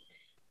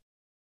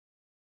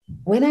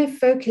 When I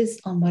focus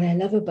on what I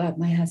love about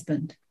my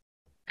husband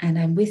and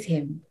I'm with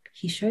him,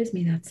 he shows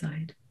me that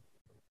side.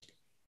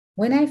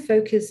 When I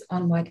focus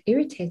on what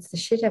irritates the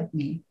shit out of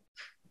me,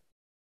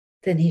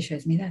 then he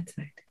shows me that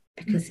side.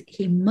 Because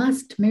he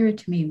must mirror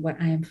to me what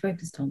I am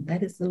focused on.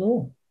 That is the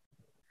law.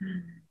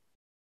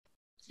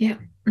 Yeah.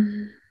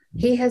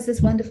 He has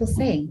this wonderful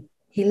saying.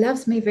 He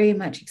loves me very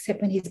much,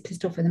 except when he's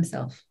pissed off with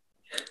himself.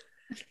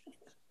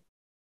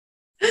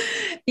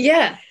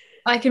 Yeah,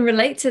 I can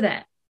relate to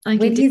that.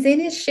 When he's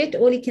in his shit,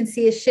 all he can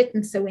see is shit.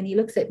 And so when he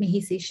looks at me,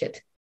 he sees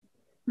shit.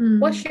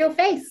 Wash your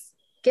face.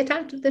 Get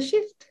out of the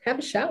shit. Have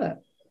a shower.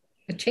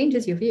 It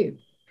changes your view.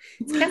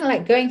 It's kind of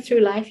like going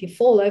through life. You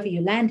fall over,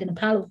 you land in a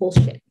pile of horse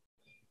shit.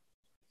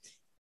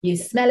 You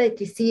smell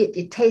it, you see it,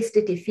 you taste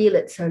it, you feel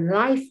it. So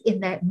life in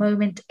that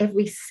moment,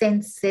 every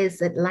sense says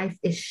that life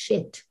is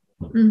shit.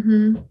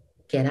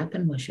 Get up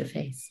and wash your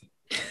face.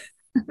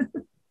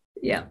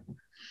 Yeah.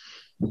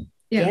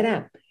 Get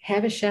up,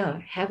 have a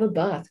shower, have a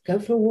bath, go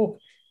for a walk.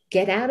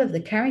 Get out of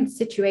the current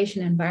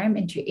situation,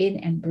 environment you're in,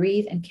 and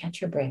breathe and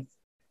catch your breath.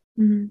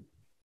 You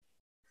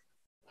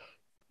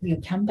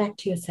come back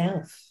to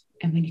yourself.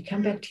 And when you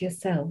come back to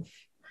yourself,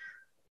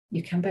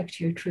 you come back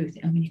to your truth.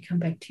 And when you come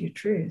back to your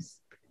truth,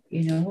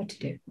 you know what to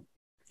do.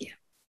 Yeah,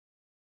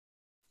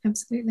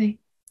 absolutely.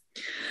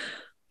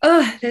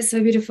 Oh, that's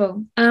so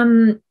beautiful.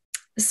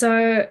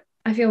 So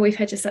I feel we've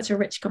had just such a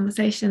rich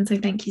conversation. So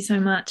thank you so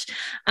much.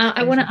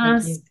 I want to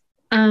ask,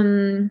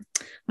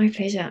 my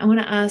pleasure. I want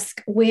to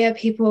ask where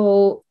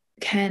people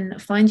can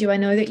find you. I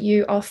know that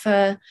you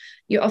offer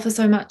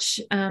so much.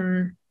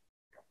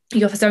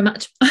 You offer so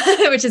much,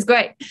 which is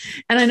great.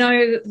 And I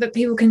know that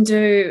people can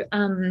do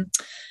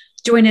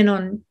join in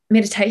on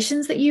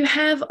meditations that you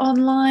have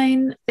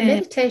online. The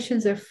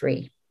meditations are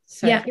free.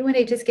 So yeah. if you want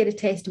to just get a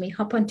taste of me,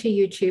 hop onto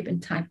YouTube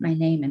and type my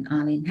name in,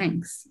 Arleen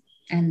Hanks.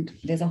 And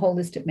there's a whole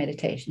list of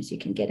meditations you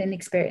can get an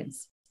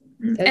experience.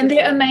 And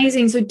they're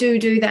amazing. So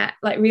do that,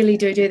 like really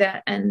do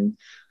that. And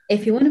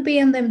if you want to be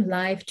on them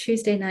live,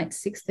 Tuesday night,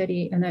 6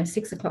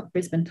 o'clock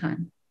Brisbane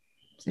time.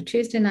 So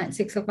Tuesday night,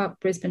 6 o'clock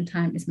Brisbane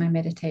time is my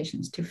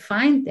meditations. To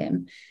find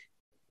them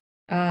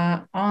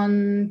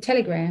on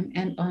Telegram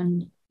and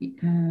on,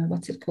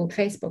 what's it called,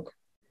 Facebook,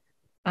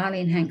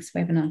 Arleen Hanks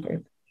webinar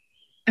group.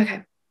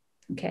 Okay.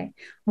 Okay.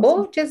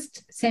 Or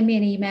just send me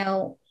an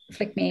email,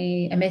 flick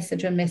me a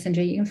message on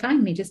Messenger. You can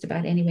find me just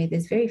about anywhere.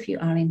 There's very few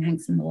Arleen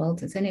Hanks in the world.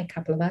 There's only a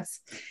couple of us,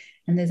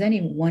 and there's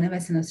only one of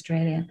us in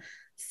Australia.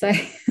 So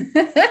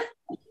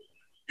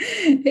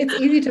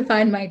it's easy to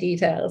find my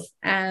details.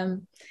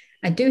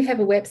 I do have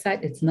a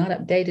website. It's not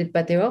updated,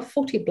 but there are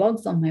 40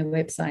 blogs on my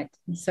website.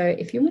 So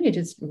if you want to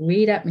just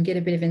read up and get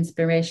a bit of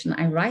inspiration,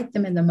 I write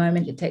them in the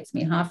moment. It takes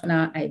me half an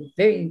hour. I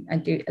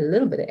do a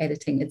little bit of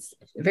editing. It's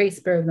very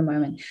spur of the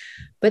moment.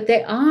 But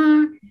they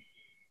are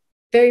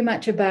very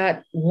much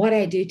about what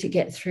I do to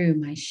get through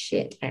my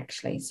shit,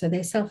 actually. So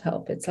they're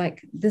self-help. It's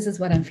like, this is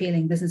what I'm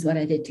feeling. This is what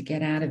I did to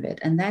get out of it.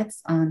 And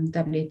that's on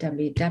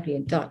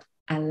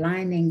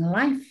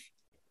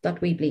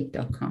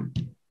www.aligninglife.weebly.com.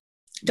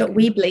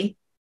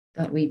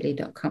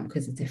 .weebly.com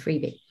because it's a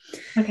freebie.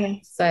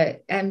 Okay. So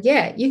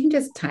yeah, you can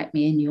just type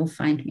me in, you'll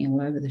find me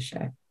all over the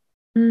show.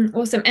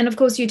 Awesome. And of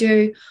course you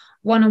do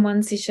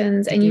one-on-one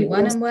sessions, and you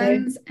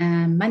one-on-ones.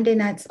 Monday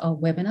nights are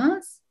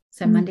webinars.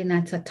 So Monday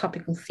nights are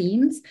topical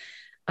themes.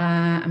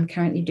 I'm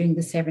currently doing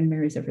the 7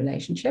 mirrors of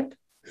relationship.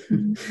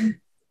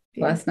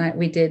 Last night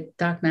we did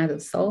Dark Night of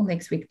the Soul.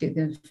 Next week do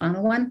the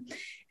final one.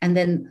 And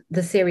then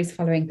the series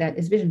following that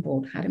is vision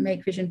board, how to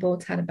make vision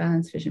boards, how to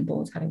balance vision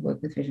boards, how to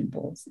work with vision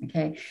boards.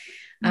 Okay.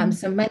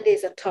 So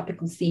Mondays are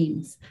topical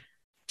themes.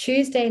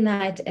 Tuesday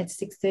night at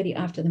 6:30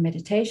 after the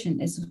meditation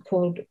is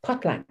called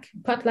potluck.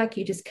 Potluck,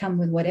 you just come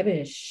with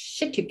whatever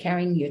shit you're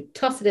carrying, you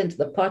toss it into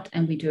the pot,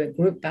 and we do a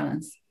group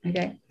balance.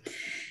 Okay.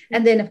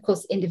 And then, of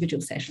course,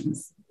 individual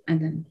sessions, and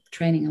then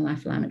training and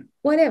life alignment,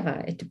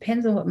 whatever. It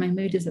depends on what my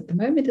mood is at the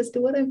moment as to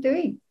what I'm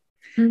doing.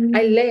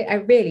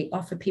 I really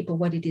offer people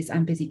what it is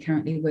I'm busy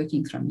currently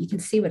working through. You can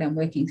see what I'm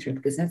working through,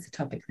 because that's the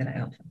topic that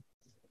I offer.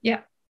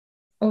 Yeah.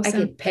 Awesome.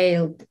 I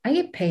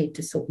get paid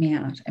to sort me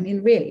out. I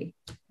mean, really,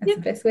 that's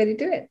the best way to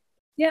do it.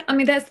 Yeah, I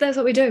mean, that's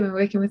what we do when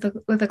we're working with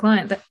a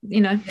client. That,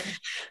 you know,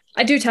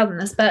 I do tell them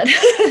this, but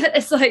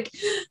it's like,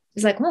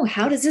 oh,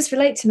 how does this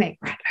relate to me?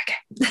 Right, okay.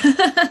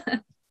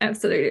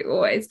 Absolutely,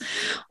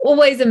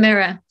 always a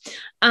mirror.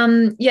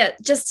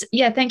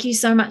 Thank you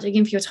so much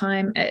again for your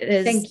time. It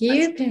is. Thank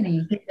you,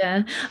 Penny.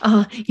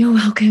 Oh, you're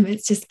welcome.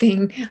 It's just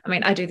been, I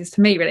mean, I do this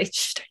for me, really.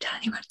 Shh, don't tell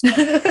anyone.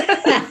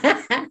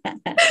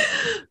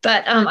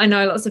 But I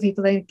know lots of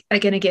people are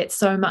going to get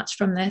so much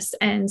from this,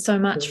 and so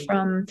much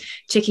from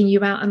checking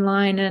you out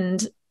online,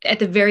 and at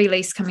the very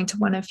least coming to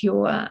one of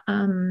your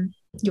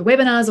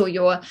webinars or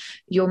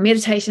your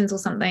meditations or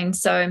something.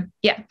 So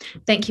yeah,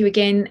 thank you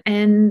again,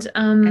 and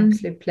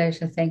absolute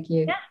pleasure. Thank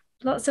you. Yeah,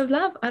 lots of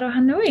love.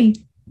 Aroha nui.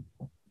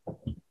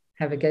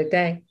 Have a good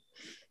day.